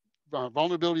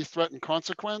vulnerability, threat, and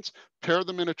consequence, pair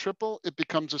them in a triple, it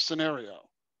becomes a scenario.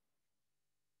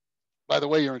 By the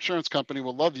way, your insurance company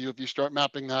will love you if you start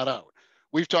mapping that out.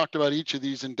 We've talked about each of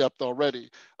these in depth already.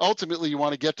 Ultimately, you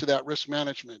want to get to that risk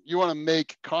management. You want to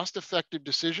make cost-effective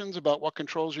decisions about what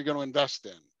controls you're going to invest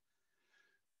in.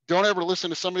 Don't ever listen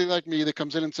to somebody like me that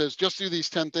comes in and says, just do these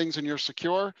 10 things and you're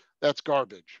secure. That's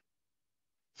garbage.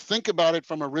 Think about it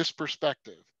from a risk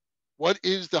perspective. What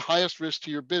is the highest risk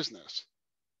to your business?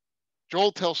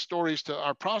 Joel tells stories to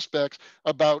our prospects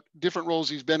about different roles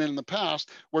he's been in the past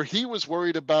where he was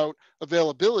worried about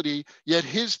availability, yet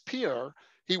his peer,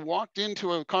 he walked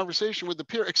into a conversation with the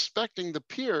peer expecting the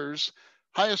peer's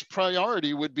highest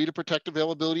priority would be to protect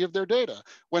availability of their data.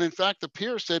 When in fact, the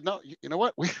peer said, no, you know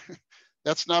what,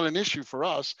 that's not an issue for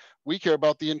us. We care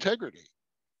about the integrity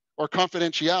or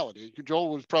confidentiality.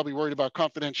 Joel was probably worried about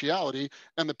confidentiality,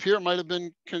 and the peer might have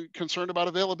been concerned about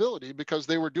availability because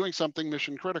they were doing something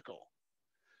mission critical.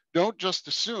 Don't just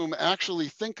assume, actually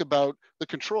think about the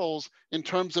controls in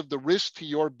terms of the risk to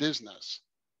your business.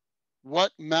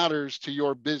 What matters to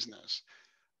your business?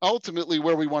 Ultimately,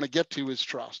 where we want to get to is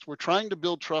trust. We're trying to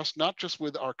build trust, not just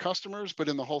with our customers, but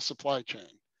in the whole supply chain.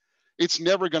 It's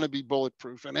never going to be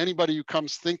bulletproof. And anybody who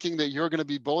comes thinking that you're going to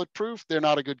be bulletproof, they're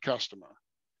not a good customer.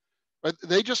 But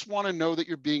they just want to know that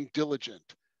you're being diligent.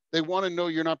 They want to know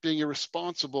you're not being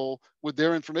irresponsible with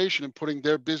their information and putting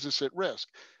their business at risk.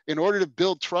 In order to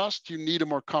build trust, you need a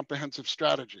more comprehensive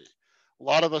strategy. A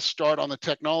lot of us start on the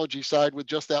technology side with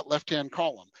just that left-hand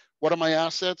column. What are my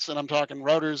assets? And I'm talking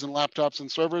routers and laptops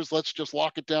and servers. Let's just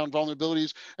lock it down,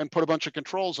 vulnerabilities, and put a bunch of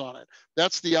controls on it.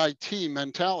 That's the IT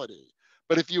mentality.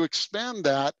 But if you expand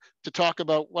that to talk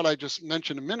about what I just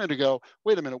mentioned a minute ago,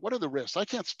 wait a minute, what are the risks? I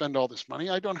can't spend all this money.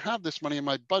 I don't have this money in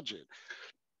my budget.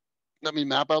 Let me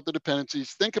map out the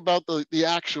dependencies. Think about the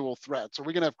actual threats. Are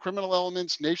we going to have criminal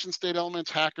elements, nation state elements,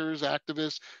 hackers,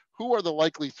 activists? Who are the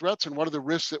likely threats and what are the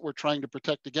risks that we're trying to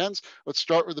protect against? Let's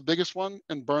start with the biggest one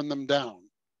and burn them down.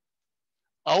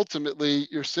 Ultimately,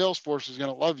 your sales force is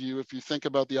going to love you if you think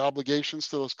about the obligations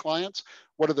to those clients.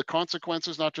 What are the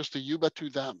consequences, not just to you, but to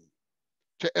them,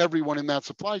 to everyone in that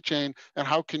supply chain, and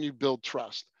how can you build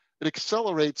trust? It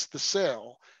accelerates the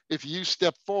sale if you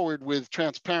step forward with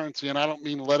transparency, and I don't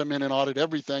mean let them in and audit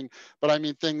everything, but I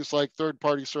mean things like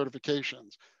third-party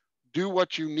certifications. Do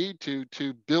what you need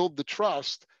to build the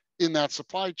trust in that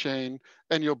supply chain,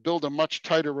 and you'll build a much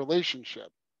tighter relationship.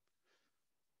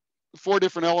 4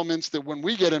 different elements that when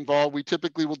we get involved, we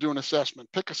typically will do an assessment.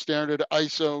 Pick a standard,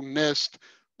 ISO, NIST.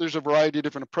 There's a variety of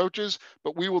different approaches,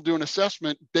 but we will do an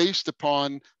assessment based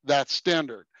upon that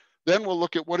standard. Then we'll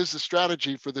look at what is the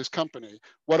strategy for this company?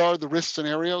 What are the risk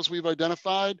scenarios we've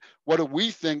identified? What do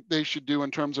we think they should do in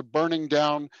terms of burning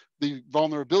down the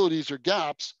vulnerabilities or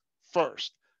gaps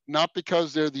first? Not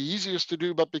because they're the easiest to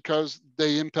do, but because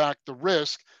they impact the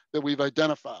risk that we've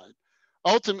identified.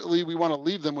 Ultimately, we want to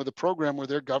leave them with a program where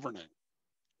they're governing.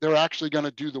 They're actually going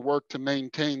to do the work to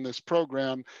maintain this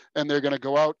program, and they're going to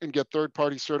go out and get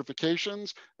third-party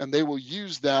certifications, and they will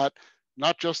use that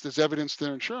not just as evidence to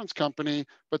their insurance company,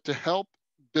 but to help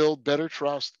build better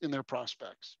trust in their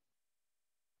prospects.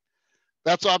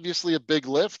 That's obviously a big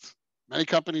lift. Many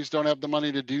companies don't have the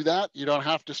money to do that. You don't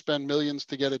have to spend millions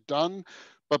to get it done,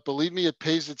 but believe me, it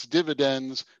pays its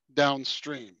dividends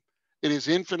downstream. It is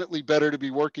infinitely better to be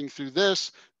working through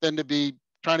this than to be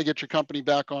trying to get your company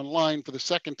back online for the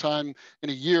second time in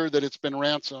a year that it's been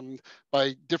ransomed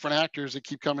by different actors that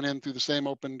keep coming in through the same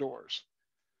open doors.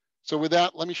 So with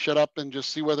that, let me shut up and just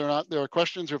see whether or not there are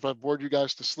questions or if I've bored you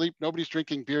guys to sleep. Nobody's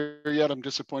drinking beer yet. I'm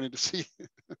disappointed to see.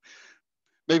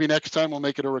 Maybe next time we'll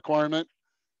make it a requirement.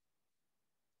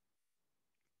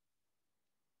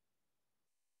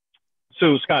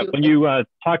 So Scott, when you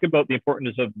talk about the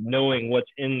importance of knowing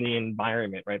what's in the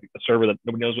environment, right? The server that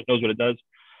nobody knows what it does.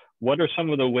 What are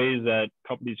some of the ways that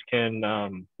companies can,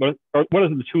 what are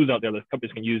the tools out there that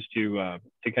companies can use to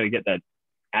kind of get that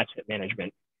asset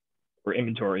management or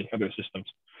inventory of their systems?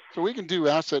 So we can do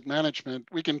asset management.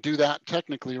 We can do that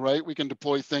technically, right? We can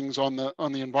deploy things on the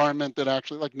environment that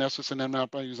actually, like Nessus and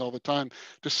Nmap I use all the time,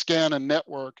 to scan a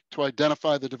network to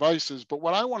identify the devices. But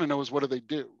what I want to know is what do they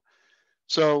do?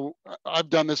 So I've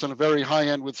done this on a very high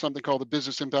end with something called the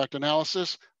business impact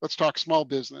analysis. Let's talk small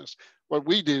business. What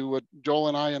we do, what Joel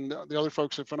and I and the other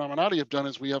folks at Phenomenati have done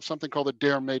is we have something called a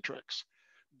DARE matrix.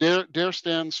 DARE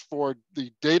stands for the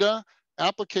data,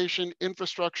 application,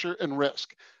 infrastructure, and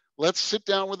risk. Let's sit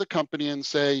down with the company and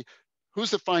say,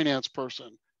 who's the finance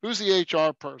person? Who's the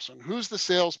HR person? Who's the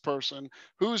salesperson?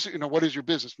 Who's, what is your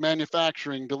business?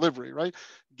 Manufacturing, delivery, right?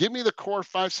 Give me the core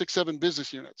 5, 6, 7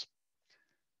 business units.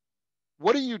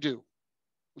 What do?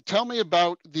 Tell me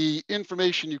about the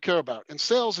information you care about. In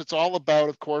sales, it's all about,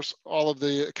 of course, all of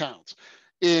the accounts.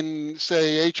 In,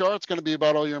 say, HR, it's going to be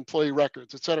about all your employee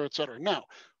records, et cetera, et cetera. Now,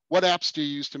 what apps do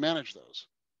you use to manage those?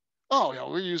 Oh,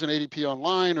 we're using ADP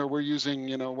Online, or we're using,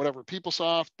 whatever,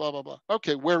 PeopleSoft, blah, blah, blah.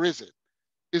 Okay, where is it?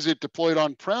 Is it deployed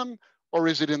on-prem, or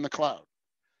is it in the cloud?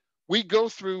 We go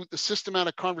through the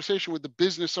systematic conversation with the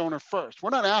business owner first. We're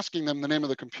not asking them the name of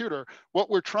the computer. What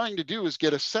we're trying to do is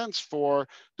get a sense for,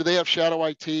 do they have shadow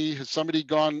IT? Has somebody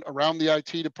gone around the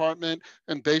IT department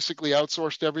and basically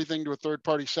outsourced everything to a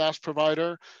third-party SaaS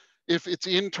provider? If it's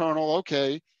internal,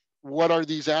 okay, what are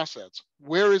these assets?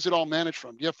 Where is it all managed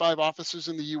from? Do you have 5 offices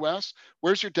in the US?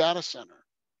 Where's your data center?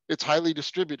 It's highly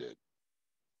distributed.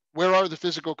 Where are the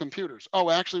physical computers? Oh,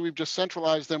 actually, we've just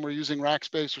centralized them. We're using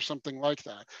Rackspace or something like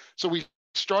that. So we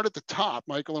start at the top,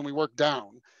 Michael, and we work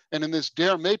down. And in this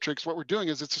DARE matrix, what we're doing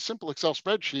is it's a simple Excel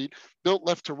spreadsheet built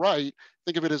left to right.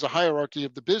 Think of it as a hierarchy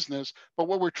of the business. But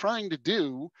what we're trying to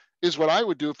do is what I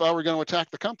would do if I were going to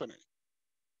attack the company,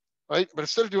 right? But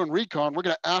instead of doing recon, we're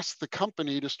going to ask the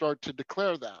company to start to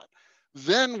declare that.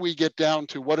 Then we get down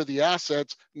to what are the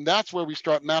assets, and that's where we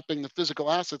start mapping the physical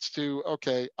assets to,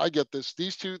 okay, I get this.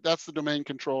 These two, that's the domain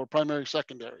controller, primary,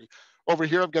 secondary. Over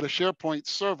here, I've got a SharePoint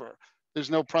server. There's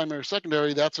no primary,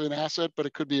 secondary. That's an asset, but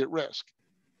it could be at risk.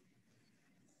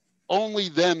 Only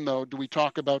then, though, do we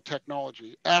talk about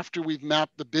technology, after we've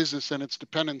mapped the business and its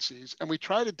dependencies, and we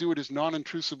try to do it as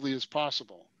non-intrusively as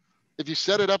possible. If you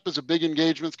set it up as a big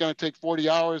engagement, it's going to take 40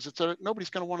 hours, et cetera, nobody's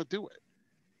going to want to do it.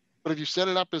 But if you set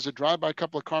it up as a drive-by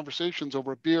couple of conversations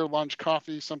over a beer, lunch,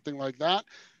 coffee, something like that,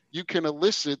 you can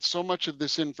elicit so much of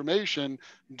this information,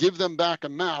 give them back a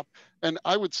map. And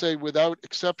I would say without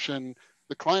exception,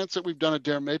 the clients that we've done a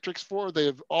Dare Matrix for, they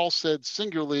have all said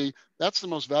singularly, that's the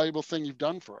most valuable thing you've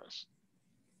done for us.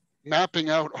 Mapping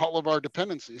out all of our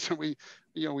dependencies. And we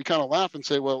kind of laugh and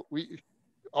say, well,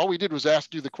 all we did was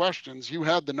ask you the questions. You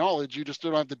had the knowledge, you just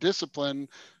don't have the discipline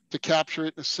to capture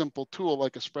it in a simple tool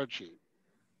like a spreadsheet.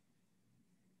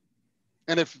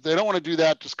 And if they don't want to do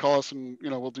that, just call us and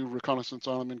we'll do reconnaissance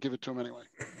on them and give it to them anyway.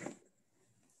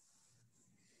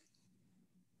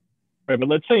 Right, but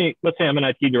let's say I'm an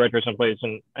IT director someplace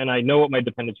and I know what my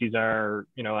dependencies are.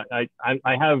 I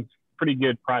have pretty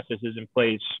good processes in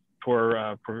place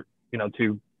for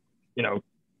to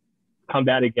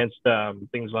combat against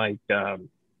things like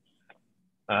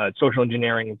social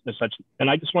engineering and such. And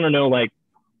I just want to know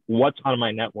what's on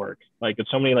my network. Like if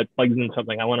somebody plugs in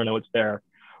something, I want to know what's there.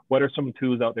 What are some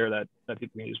tools out there that people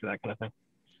can use for that kind of thing?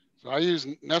 So I use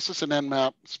Nessus and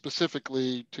Nmap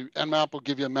specifically. Nmap will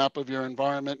give you a map of your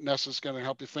environment. Nessus is going to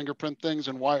help you fingerprint things,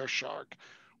 and Wireshark.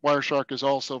 Wireshark is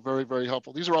also very, very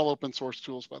helpful. These are all open source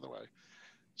tools, by the way.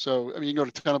 So I mean, you can go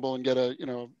to Tenable and get a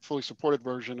fully supported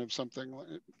version of something.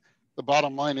 The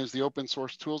bottom line is the open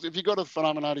source tools. If you go to the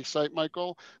Phenomenati site,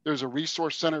 Michael, there's a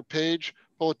resource center page.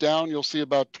 Pull it down, you'll see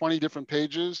about 20 different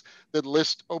pages that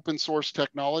list open source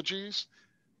technologies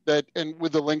and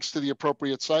with the links to the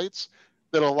appropriate sites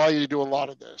that allow you to do a lot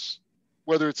of this,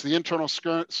 whether it's the internal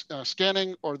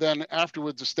scanning or then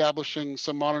afterwards establishing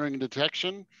some monitoring and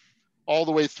detection, all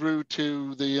the way through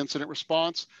to the incident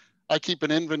response. I keep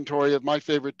an inventory of my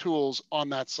favorite tools on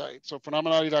that site. So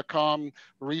phenomenati.com,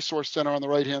 resource center on the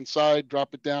right-hand side,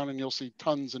 drop it down and you'll see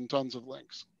tons and tons of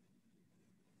links.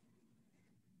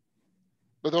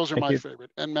 But those are my favorite: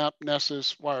 Nmap,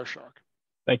 Nessus, Wireshark.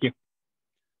 Thank you.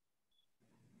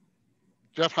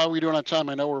 Jeff, how are we doing on time?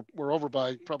 I know we're over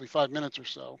by probably 5 minutes or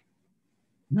so.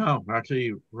 No,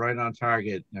 actually right on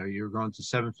target. Now you're going to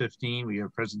 7:15. We have a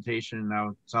presentation.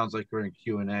 Now it sounds like we're in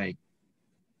Q&A.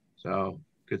 So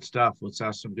good stuff. Let's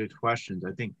ask some good questions.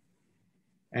 I think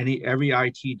every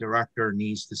IT director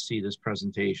needs to see this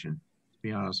presentation, to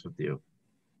be honest with you.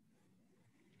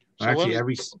 So actually,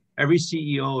 every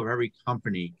CEO of every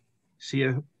company,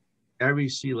 every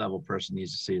C-level person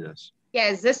needs to see this.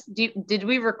 Yeah, did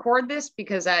we record this?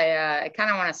 Because I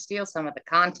kind of want to steal some of the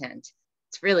content.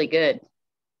 It's really good.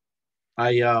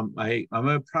 I'm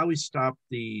gonna probably stop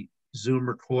the Zoom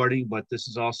recording, but this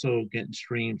is also getting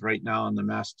streamed right now on the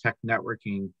Mass Tech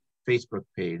Networking Facebook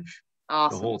page.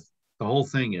 Awesome. The whole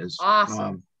thing is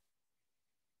awesome.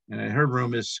 And I heard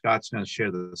rumor is Scott's going to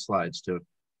share the slides too.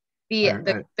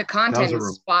 The content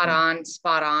is spot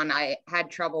on. I had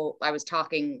trouble. I was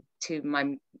talking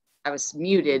to I was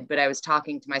muted, but I was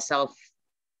talking to myself,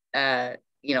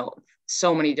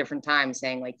 so many different times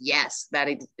saying yes, that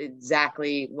is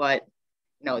exactly what,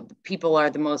 the people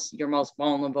are your most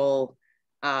vulnerable,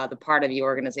 the part of the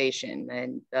organization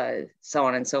and so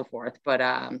on and so forth. But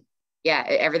yeah,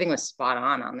 everything was spot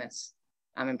on this.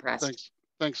 I'm impressed.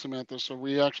 Thanks, Samantha. So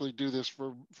we actually do this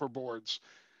for boards,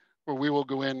 where we will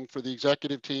go in for the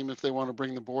executive team if they want to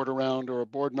bring the board around, or a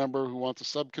board member who wants a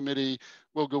subcommittee.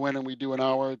 We'll go in and we do an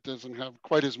hour. It doesn't have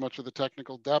quite as much of the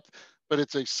technical depth, but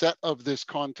it's a set of this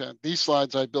content. These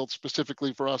slides I built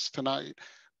specifically for us tonight,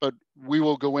 but we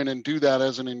will go in and do that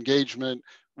as an engagement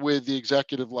with the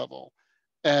executive level.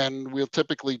 And we'll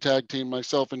typically tag team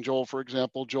myself and Joel, for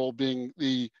example, Joel being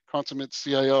the consummate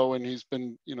CIO, and he's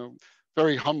been,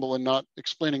 very humble and not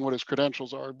explaining what his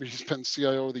credentials are, but he's been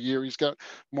CIO of the year. He's got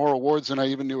more awards than I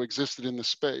even knew existed in the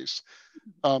space.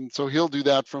 So he'll do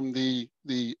that from the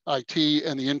IT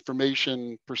and the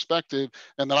information perspective.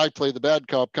 And then I play the bad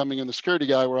cop coming in, the security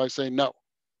guy, where I say, no,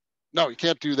 you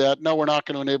can't do that. No, we're not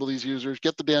going to enable these users.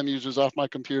 Get the damn users off my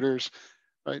computers.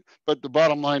 Right. But the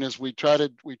bottom line is we try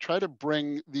to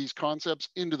bring these concepts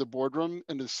into the boardroom,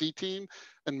 into the C team,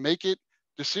 and make it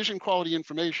decision quality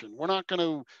information. We're not going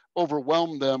to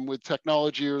overwhelm them with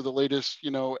technology or the latest,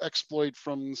 exploit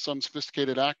from some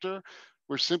sophisticated actor.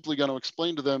 We're simply going to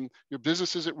explain to them, your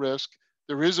business is at risk.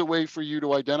 There is a way for you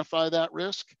to identify that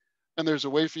risk, and there's a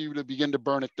way for you to begin to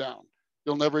burn it down.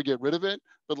 You'll never get rid of it,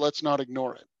 but let's not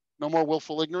ignore it. No more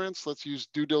willful ignorance. Let's use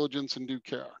due diligence and due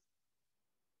care.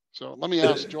 So let me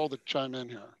ask Joel to chime in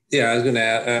here. Yeah, I was going to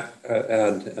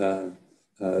add,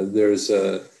 there's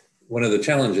one of the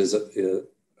challenges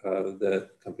that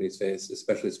companies face,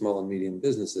 especially small and medium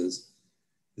businesses,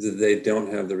 is that they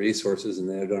don't have the resources and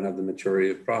they don't have the maturity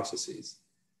of processes.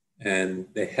 And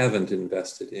they haven't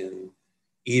invested in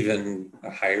even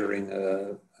hiring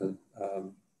a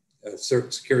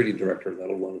security director, let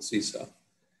alone a CISO.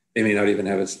 They may not even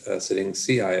have a sitting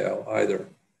CIO either.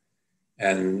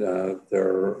 And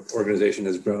their organization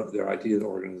has grown, their IT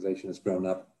organization has grown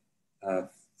up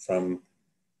from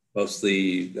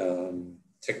mostly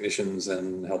technicians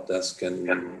and help desk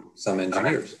and some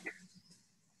engineers.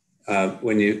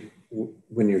 When you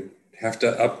have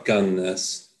to upgun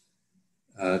this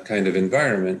kind of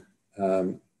environment,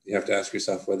 you have to ask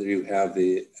yourself whether you have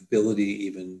the ability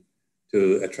even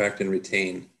to attract and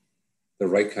retain the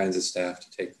right kinds of staff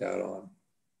to take that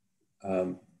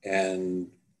on. And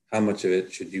how much of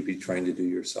it should you be trying to do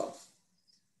yourself?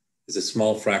 There's a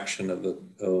small fraction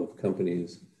of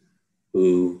companies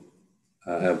who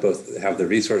have the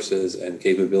resources and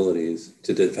capabilities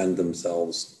to defend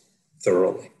themselves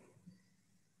thoroughly.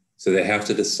 So they have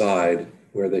to decide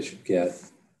where they should get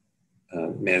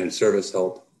managed service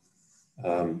help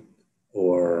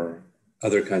or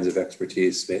other kinds of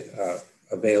expertise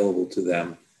available to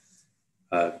them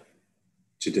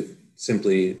to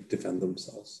simply defend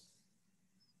themselves.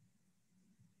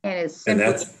 And as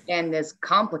simple and as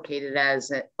complicated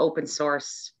as open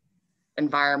source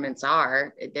environments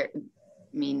are, I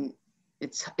mean,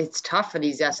 it's tough for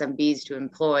these SMBs to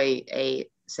employ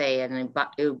say an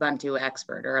Ubuntu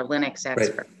expert or a Linux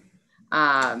expert.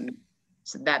 Right.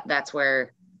 So that's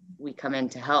where we come in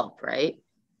to help, right?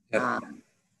 Yeah.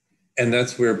 And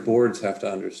that's where boards have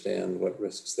to understand what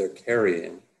risks they're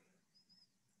carrying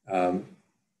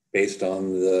based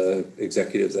on the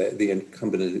executives, the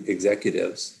incumbent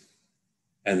executives,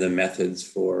 and the methods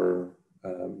for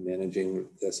managing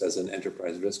this as an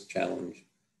enterprise risk challenge,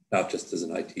 not just as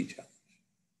an IT challenge.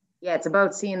 Yeah, it's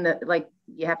about seeing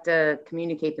you have to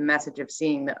communicate the message of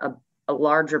seeing a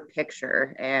larger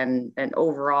picture and an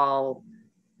overall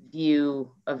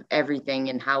view of everything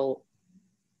and how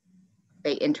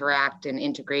they interact and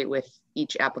integrate with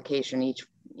each application, each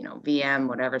VM,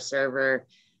 whatever server,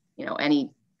 any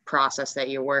process that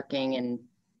you're working, and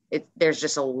there's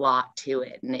just a lot to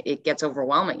it, and it gets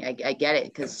overwhelming. I get it,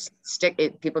 because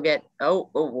people get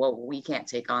well, we can't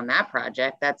take on that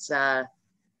project. That's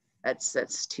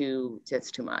too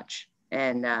much,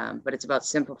 and but it's about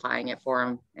simplifying it for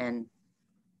them, and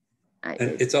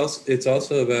it's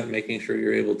also about making sure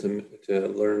you're able to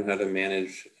learn how to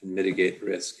manage and mitigate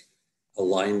risk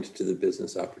aligned to the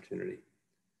business opportunity.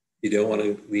 You don't want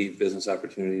to leave business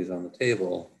opportunities on the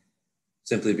table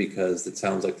simply because it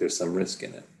sounds like there's some risk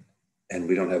in it, and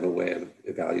we don't have a way of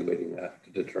evaluating that to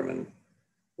determine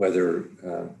whether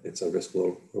it's a risk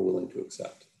we're willing to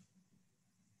accept.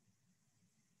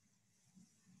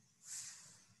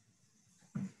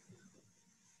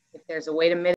 If there's a way to mitigate